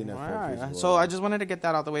cool. I think that's very feasible. So I just wanted to get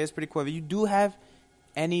that out the way. It's pretty cool. If you do have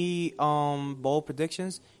any bold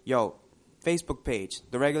predictions, Facebook page,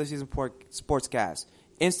 the Regular Season Sportscast.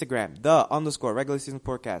 Instagram, _regular season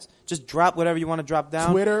podcast. Just drop whatever you want to drop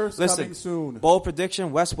down. Twitter's coming soon. Bold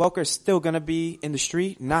prediction, Wes Welker is still going to be in the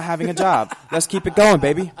street, not having a job. Let's keep it going,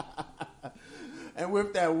 baby. And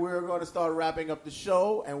with that, we're going to start wrapping up the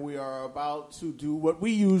show, and we are about to do what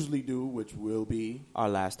we usually do, which will be our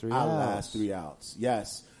last three outs.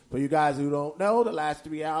 Yes. For you guys who don't know, the last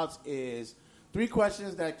 3 outs is 3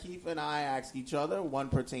 questions that Keith and I ask each other. One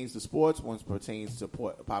pertains to sports, one pertains to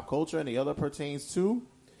pop culture, and the other pertains to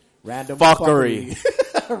random fuckery.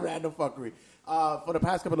 Random fuckery. For the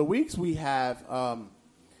past couple of weeks, we have,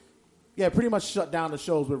 pretty much shut down the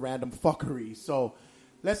shows with random fuckery. So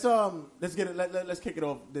let's get it. Let's kick it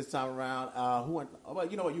off this time around.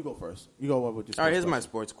 You know what? You go first. You go with your. All right. Here's my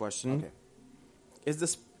sports question. Okay.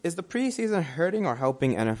 Is the preseason hurting or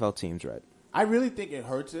helping NFL teams, Red? I really think it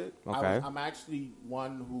hurts it. Okay. I'm actually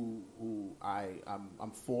one who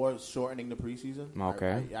I'm for shortening the preseason.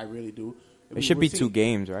 Okay. I really do. It should be 2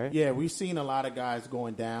 games, right? Yeah, we've seen a lot of guys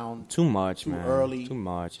going down too much, too man. Early, too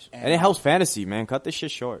much, and it helps fantasy, man. Cut this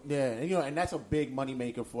shit short. Yeah, and that's a big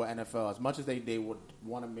moneymaker for NFL. As much as they would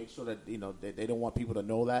want to make sure that they don't want people to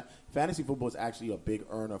know that fantasy football is actually a big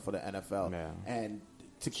earner for the NFL. Yeah. And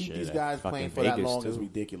to keep these guys playing for that long is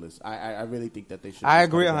ridiculous. I really think that they should. I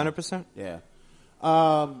agree 100%. Yeah.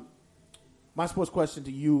 My sports question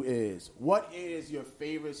to you is: what is your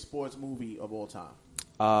favorite sports movie of all time?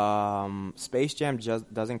 Space Jam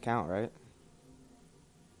just doesn't count, right?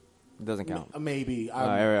 It doesn't count. Maybe.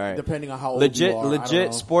 Right. Depending on how old you are.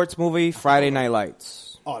 Legit sports movie, Friday Night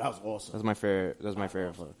Lights. Oh, that was awesome. That's my favorite. That's my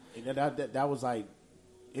favorite. That was like,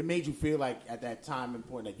 it made you feel like at that time and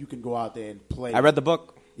point that you can go out there and play. I read the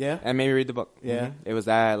book. Yeah? And made me read the book. Yeah. Mm-hmm. It was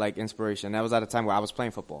that, inspiration. That was at a time where I was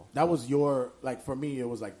playing football. That was for me, it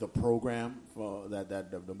was like the program for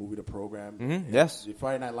the movie, The Program. Mm-hmm. Yes.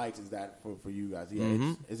 Friday Night Lights is that for you guys.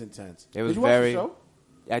 Yeah, it's intense. It was Did you watch the show?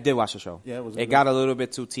 I did watch the show. Yeah, it got a little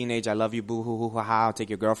bit too teenage. I love you, boo hoo hoo ha ha. I'll take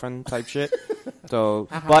your girlfriend type shit. So,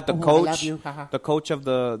 but the coach of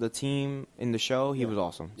the team in the show, he was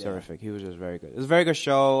awesome, terrific. He was just very good. It's a very good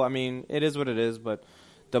show. I mean, it is what it is, but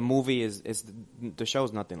the movie the show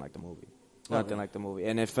is nothing like the movie. nothing like the movie.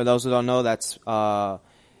 And if for those who don't know, that's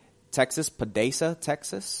Texas, Padesa,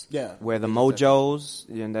 Texas. Yeah, where the Padesa, Mojos,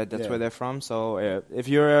 and that's where they're from. So if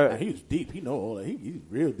you're, he was deep. He know all that. He's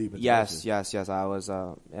real deep. Yes. I was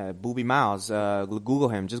Booby Miles. Google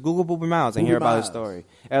him. Just Google Booby Miles and hear about his story.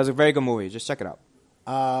 It was a very good movie. Just check it out.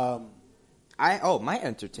 My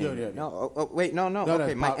entertainment. Yeah. No, wait, no. No,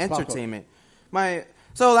 okay, my pop entertainment.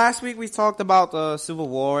 So last week we talked about the Civil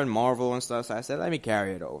War and Marvel and stuff. So I said, let me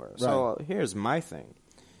carry it over. Right. So here's my thing.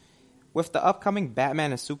 With the upcoming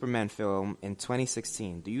Batman and Superman film in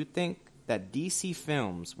 2016, do you think that DC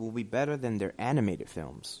films will be better than their animated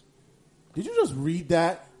films? Did you just read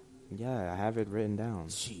that? Yeah, I have it written down.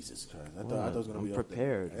 Jesus Christ. I thought it was going to be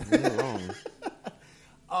prepared. Leave me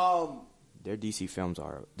alone. Their DC films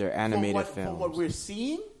are their animated films. From what we're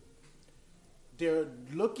seeing, they're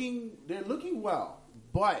looking well,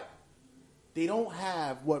 but they don't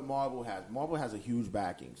have what Marvel has. Marvel has a huge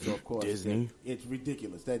backing, so of course Disney. It's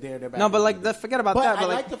ridiculous. They're backing. No, but forget about that. But I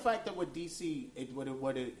like the fact that with DC, what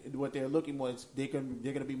they're looking for is they're going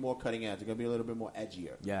to be more cutting edge. They're going to be a little bit more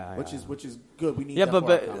edgier. Yeah, which is good. We need. Yeah, that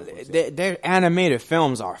but their animated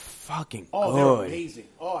films are fucking good. They're amazing.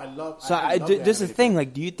 Oh, I love. So this is the thing.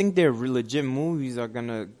 Like, do you think their legit movies are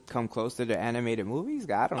gonna come close to their animated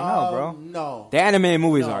movies? I don't know, bro. No, the animated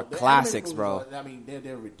movies are classics, bro. They're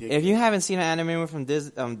ridiculous. If you haven't seen an animated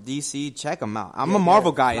movie from DC, check them out. I'm a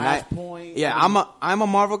Marvel guy, and I'm a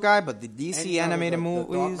Marvel guy, but the DC animated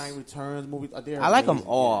movies, the Dark Knight Returns movies, I like them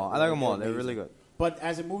all. I like them all. They're really good. But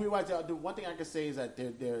as a movie wise, the one thing I can say is that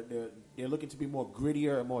they're looking to be more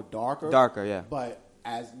grittier and more darker. Darker, yeah. But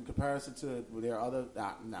as in comparison to their other,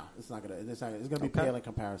 no, it's not gonna. It's gonna be pale in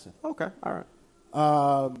comparison. Okay, all right.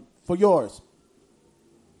 For yours,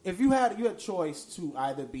 if you had choice to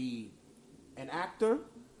either be an actor,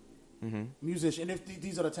 musician, if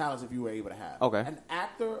these are the talents if you were able to have, an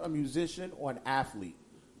actor, a musician, or an athlete,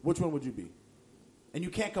 which one would you be? And you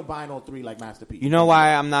can't combine all three like Master P. You know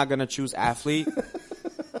why I'm not gonna choose athlete?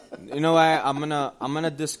 You know why I'm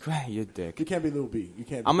gonna discredit your dick. You can't be Lil B. You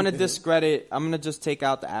can't. I'm gonna discredit. I'm gonna just take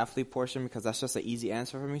out the athlete portion because that's just an easy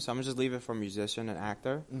answer for me. So I'm gonna just leave it for musician and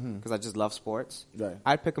actor because I just love sports. Right.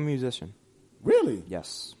 I'd pick a musician. Really?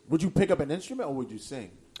 Yes. Would you pick up an instrument or would you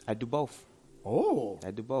sing? I do both. Oh.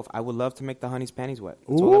 I do both. I would love to make the honey's panties wet.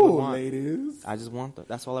 That's all I would want. Ladies. I just want that.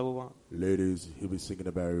 That's all I would want. Ladies, he'll be singing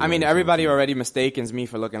about. I mean, everybody already mistakes me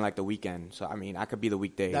for looking like the Weeknd. So I mean, I could be the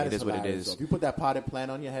weekday. That it is what it is. So if you put that potted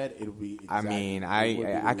plant on your head, it'll be. Exactly, I mean,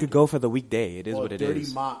 I could go for the weekday. It is what it is. Or a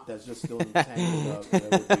dirty mop that's just still tangled up.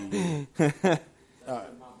 That would be.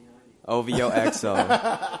 OVO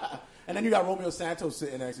XO. And then you got Romeo Santos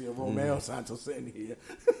sitting next to you. Romeo Santos sitting here.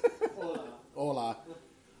 Hola.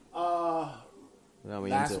 No,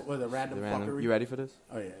 last was a random fuckery. You ready for this?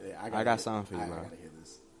 Oh yeah, I got something for you, bro. I gotta hear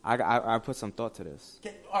this. I put some thought to this.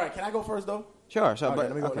 All right, can I go first though? Sure. Okay,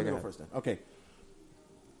 let me go first then. Okay.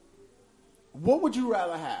 What would you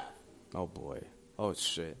rather have? Oh boy. Oh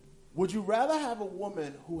shit. Would you rather have a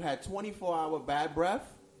woman who had 24-hour bad breath,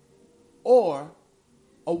 or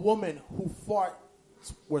a woman who farts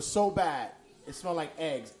were so bad it smelled like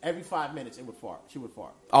eggs every 5 minutes? It would fart. She would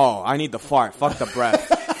fart. Oh, I need the fart. Fuck the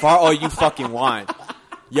breath. Fart all you fucking want.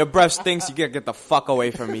 Your breath stinks. You gotta get the fuck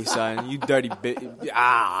away from me, son. You dirty bitch.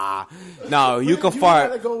 No, you can fart. You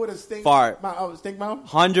gotta go with a stink fart. Stink mouth?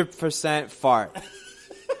 100% fart.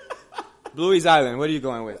 Bluey's Island. What are you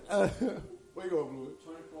going with? Where you going, Bluey?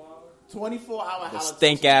 24 hour. The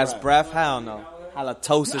stink ass breath. Hell no.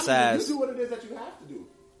 Halitosis ass. You do what it is that you have to do.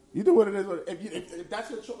 You do what it is. If that's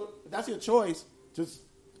your choice, just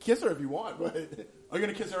kiss her if you want. But are you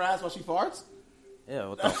gonna kiss her ass while she farts? Yeah.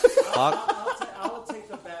 What the fuck? I will take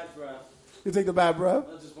the bad breath. You take the bad breath?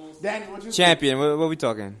 Danny, what you Champion, what are we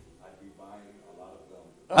talking? I'd be buying a lot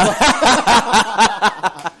of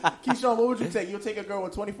them. Keyshawn, what would you take? You'll take a girl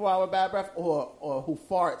with 24-hour bad breath or who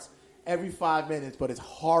farts every 5 minutes, but it's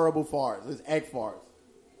horrible farts. It's egg farts.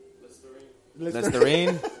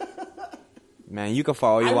 Listerine? Man, you can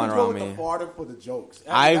fart all you want around me. I would go with the farting for the jokes.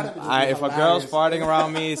 If a girl's farting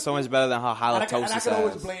around me, it's so much better than her halitosis ass. And I can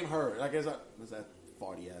always blame her. Like, it's that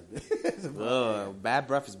farty ass bitch. Ugh, bad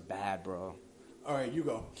breath is bad, bro. All right, you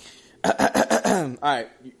go. All right,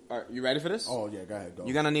 you ready for this? Oh, yeah, go ahead, go.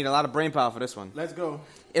 You're going to need a lot of brain power for this one. Let's go.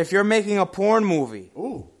 If you're making a porn movie,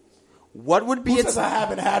 what would be Who says I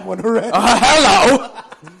haven't had one already? Hello!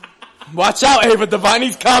 Watch out, Ava Devine,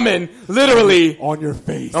 he's coming. Literally. On your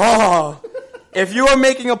face. Oh. If you were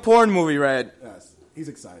making a porn movie, Red. Yes, he's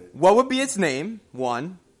excited. What would be its name?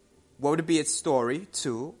 1. What would be its story?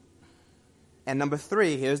 2. And number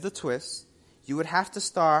 3, here's the twist. You would have to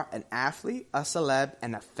star an athlete, a celeb,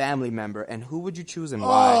 and a family member. And who would you choose and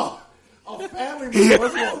why? Oh, family movie.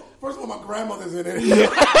 First of all, my grandmother's in it.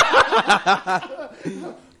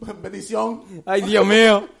 Bendición. Ay, Dios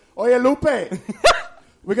mío. Oye, Lupe.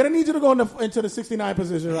 We're going to need you to go into the 69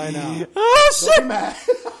 position right now. Oh, Don't shit. be mad.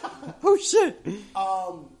 Oh, shit.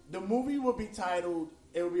 The movie will be titled,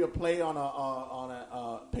 it will be a play on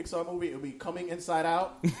a Pixar movie. It will be Coming Inside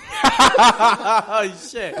Out. Oh,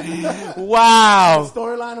 shit. Wow. The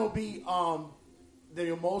storyline will be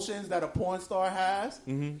the emotions that a porn star has,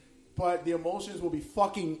 but the emotions will be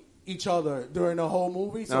fucking each other during the whole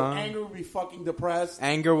movie. So anger will be fucking depressed.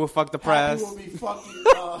 Anger will fuck the press. Happy will be fucking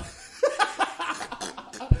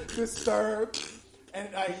disturbed. And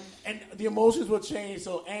the emotions will change.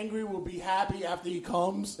 So angry will be happy after he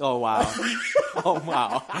comes. Oh, wow. Oh,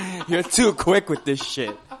 wow. You're too quick with this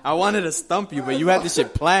shit. I wanted to stump you, but you had this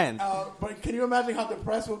shit planned. But can you imagine how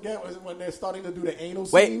depressed we'll get when they're starting to do the anal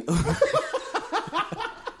Wait. scene?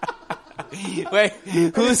 Wait,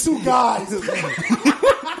 Who's two guys?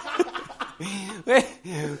 Wait,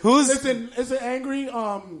 who's Listen, angry.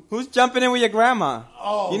 who's jumping in with your grandma?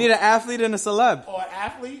 Oh. You need an athlete and a celeb. Or an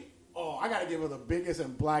athlete. Oh, I gotta give her the biggest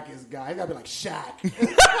and blackest guy. I gotta be like Shaq.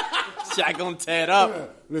 Shaq gonna tear it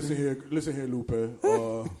up. Listen here, Lupe.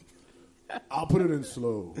 I'll put it in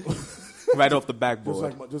slow. Right off the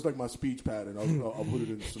backboard. Just like my speech pattern. I'll put it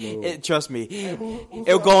in slow. Trust me,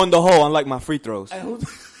 it'll go in the hole, unlike my free throws. But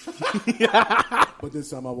this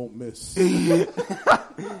time I won't miss.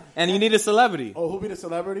 And you need a celebrity. Oh, who'll be the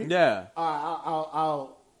celebrity? Yeah.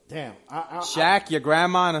 I'll damn. Shaq, your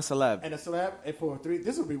grandma, and a celeb. And a celeb, and for three.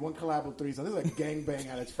 This would be one collab threesome. This is like gangbang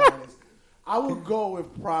at its finest. I would go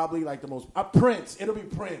with probably like the most Prince. It'll be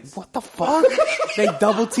Prince. What the fuck? They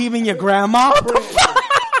double teaming your grandma?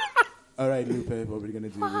 All right, Lupe, what we're gonna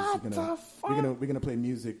do is we're gonna play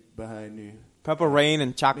music behind you. Purple Rain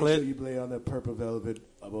and Make chocolate. sure you play on the purple velvet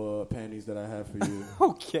panties that I have for you.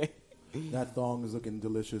 Okay. That thong is looking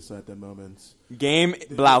delicious at the moment. Game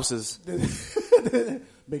blouses.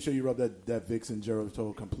 Make sure you rub that Vicks and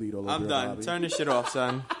Geritol complete all over I'm your done. body. Turn this shit off,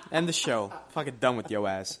 son. End the show. Fucking done with your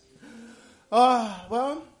ass.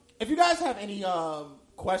 Well, if you guys have any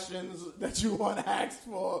questions that you want to ask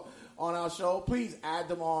for on our show, please add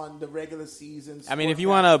them on the regular season. I mean, if you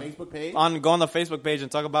want to Facebook page. go on the Facebook page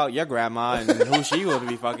and talk about your grandma and who she would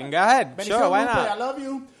be fucking, go ahead. Sure, why Lupe, I not? love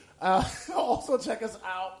you. Also, check us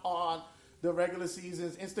out on the regular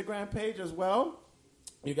season's Instagram page as well.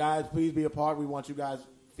 You guys, please be a part. We want you guys'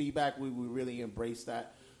 feedback. We really embrace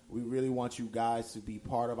that. We really want you guys to be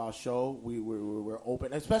part of our show. We're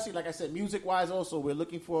open, especially like I said, music wise. Also, we're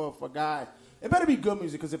looking for guys. It better be good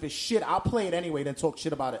music because if it's shit, I'll play it anyway. Then talk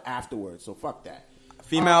shit about it afterwards. So fuck that.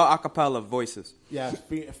 Female acapella voices. Yeah,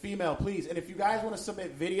 female, please. And if you guys want to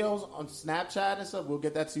submit videos on Snapchat and stuff, we'll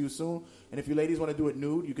get that to you soon. And if you ladies want to do it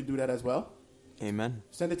nude, you can do that as well. Amen.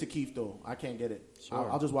 Send it to Keith though. I can't get it.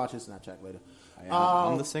 Sure. I'll just watch his Snapchat later.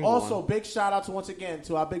 I'm the single also, one. big shout out to once again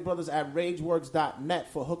to our big brothers at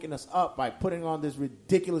RageWorks.net for hooking us up by putting on this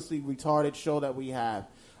ridiculously retarded show that we have.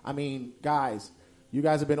 I mean, guys, you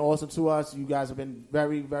guys have been awesome to us. You guys have been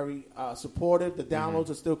very, very supportive. The downloads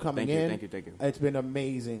are still coming in. Thank you. It's been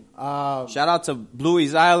amazing. Shout out to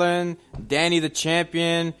Bluey's Island, Danny the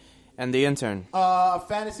Champion, and the intern.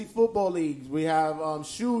 Fantasy football leagues. We have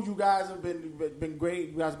Shoe. You guys have been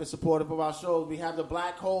great. You guys have been supportive of our shows. We have the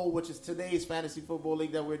Black Hole, which is today's fantasy football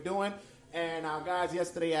league that we're doing, and our guys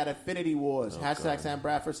yesterday at Affinity Wars. Hashtag Sam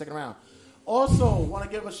Bradford second round. Also, want to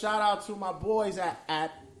give a shout out to my boys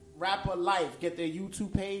at Rapper Life. Get their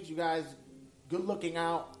YouTube page. You guys, good looking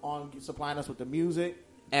out on supplying us with the music.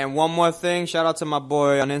 And one more thing, shout out to my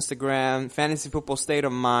boy on Instagram, Fantasy Football State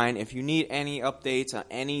of Mind. If you need any updates or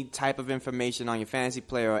any type of information on your fantasy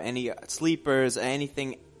player or any sleepers or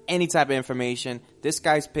anything, any type of information, this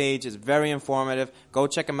guy's page is very informative. Go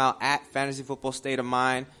check him out at Fantasy Football State of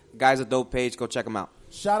Mind. Guy's a dope page. Go check him out.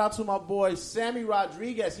 Shout out to my boy Sammy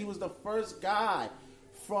Rodriguez. He was the first guy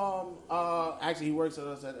from actually he works at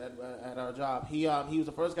us at our job. He was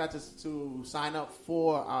the first guy to sign up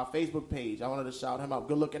for our Facebook page. I wanted to shout him out.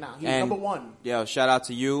 Good looking out. He's number one. Yo, shout out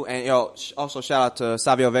to you, and also shout out to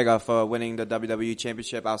Savio Vega for winning the WWE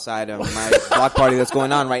Championship outside of my block party that's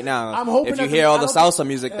going on right now. I'm hoping if you hear all the salsa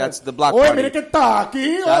music, that's the block party.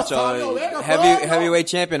 That's a heavyweight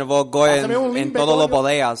champion of all Goya and todos los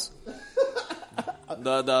bodegas.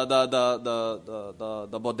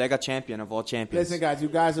 The bodega champion of all champions. Listen, guys, you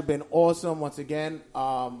guys have been awesome once again.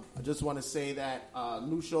 I just want to say that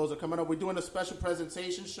new shows are coming up. We're doing a special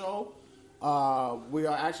presentation show. We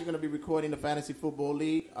are actually going to be recording the Fantasy Football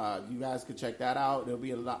League. You guys can check that out. There'll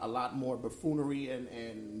be a lot more buffoonery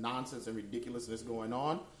and nonsense and ridiculousness going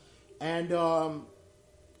on. And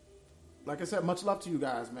like I said, much love to you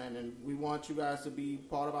guys, man, and we want you guys to be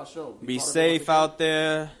part of our show. Be safe out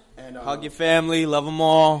there. And hug your family. Love them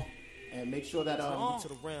all. And make sure that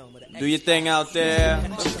do your thing out there.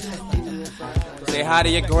 Say hi to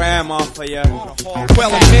your grandma for you.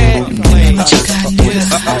 Well, man,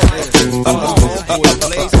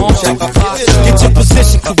 get your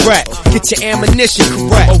position correct, get your ammunition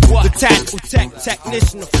correct. The tactical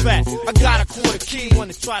technician effect. I got a quarter key,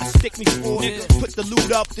 wanna try to stick me for it. Put the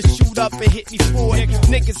loot up, the shoot up, and hit me for it.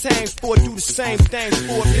 Niggas hang for it, do the same thing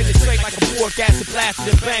for it. Penetrate like a bore, gas and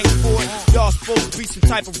blasted and bang for it. Y'all supposed to be some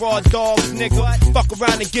type of raw dogs, nigga. Fuck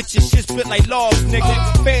around and get your shit split like logs,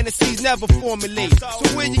 nigga. Fantasies never formulate.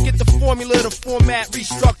 So where you get the formula, the format,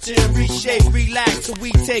 restructure and reshape, relax. So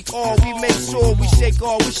we take all, we make sure we shake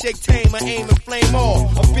all, we shake tame, I aim and flame all.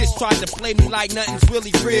 A bitch tried to play me like nothing's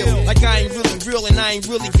really real, like I ain't really real and I ain't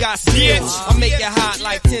really got skills. I make it hot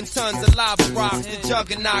like 10 tons of lava rocks. The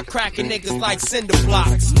juggernaut cracking niggas like cinder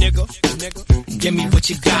blocks, nigga. Give me what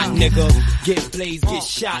you got, nigga. Get blazed, get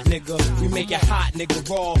shot, nigga. We make it hot, nigga,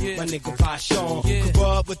 raw. My nigga Vashon.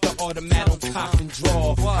 Corrupt with the automatic cock and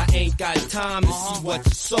draw. I ain't got time to see what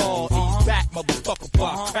you saw. Eat back, motherfucker, before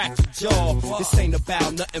I crack your jaw. This ain't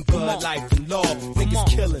about nothing but life and law. Niggas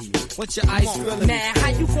killing me. What's your ice grilling? Man, how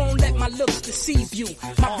you gon' let my looks deceive you?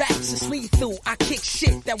 My raps is lethal. I kick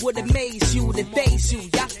shit that would amaze you, to daze you.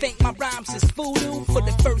 Y'all think my rhymes is voodoo? For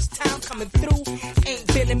the first time coming through, ain't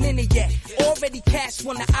been a minute yet. Already cast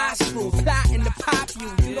when the eyes through, plotting to pop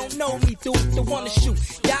you. You don't know me, dude, the wanna shoot.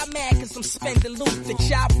 Y'all mad cause I'm spending loot that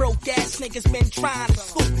y'all broke ass niggas been trying to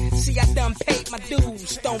scoop. See, I done paid my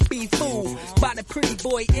dues, don't be fooled by the pretty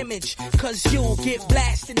boy image, cause you'll get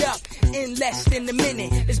blasted up in less than a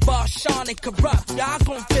minute. It's Barshawn and corrupt, y'all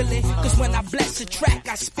gon' feel it, cause when I bless a track,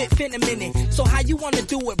 I spit venom in it. So how you wanna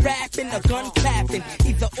do it, rapping or gun clapping?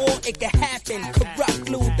 Either or it can happen. Corrupt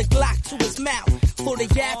glued the Glock to his mouth for the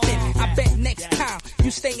yapping. I bet next time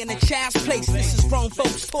you stay in a child's place, this is grown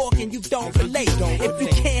folks talking, you don't relate. If you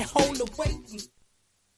can't hold the weight.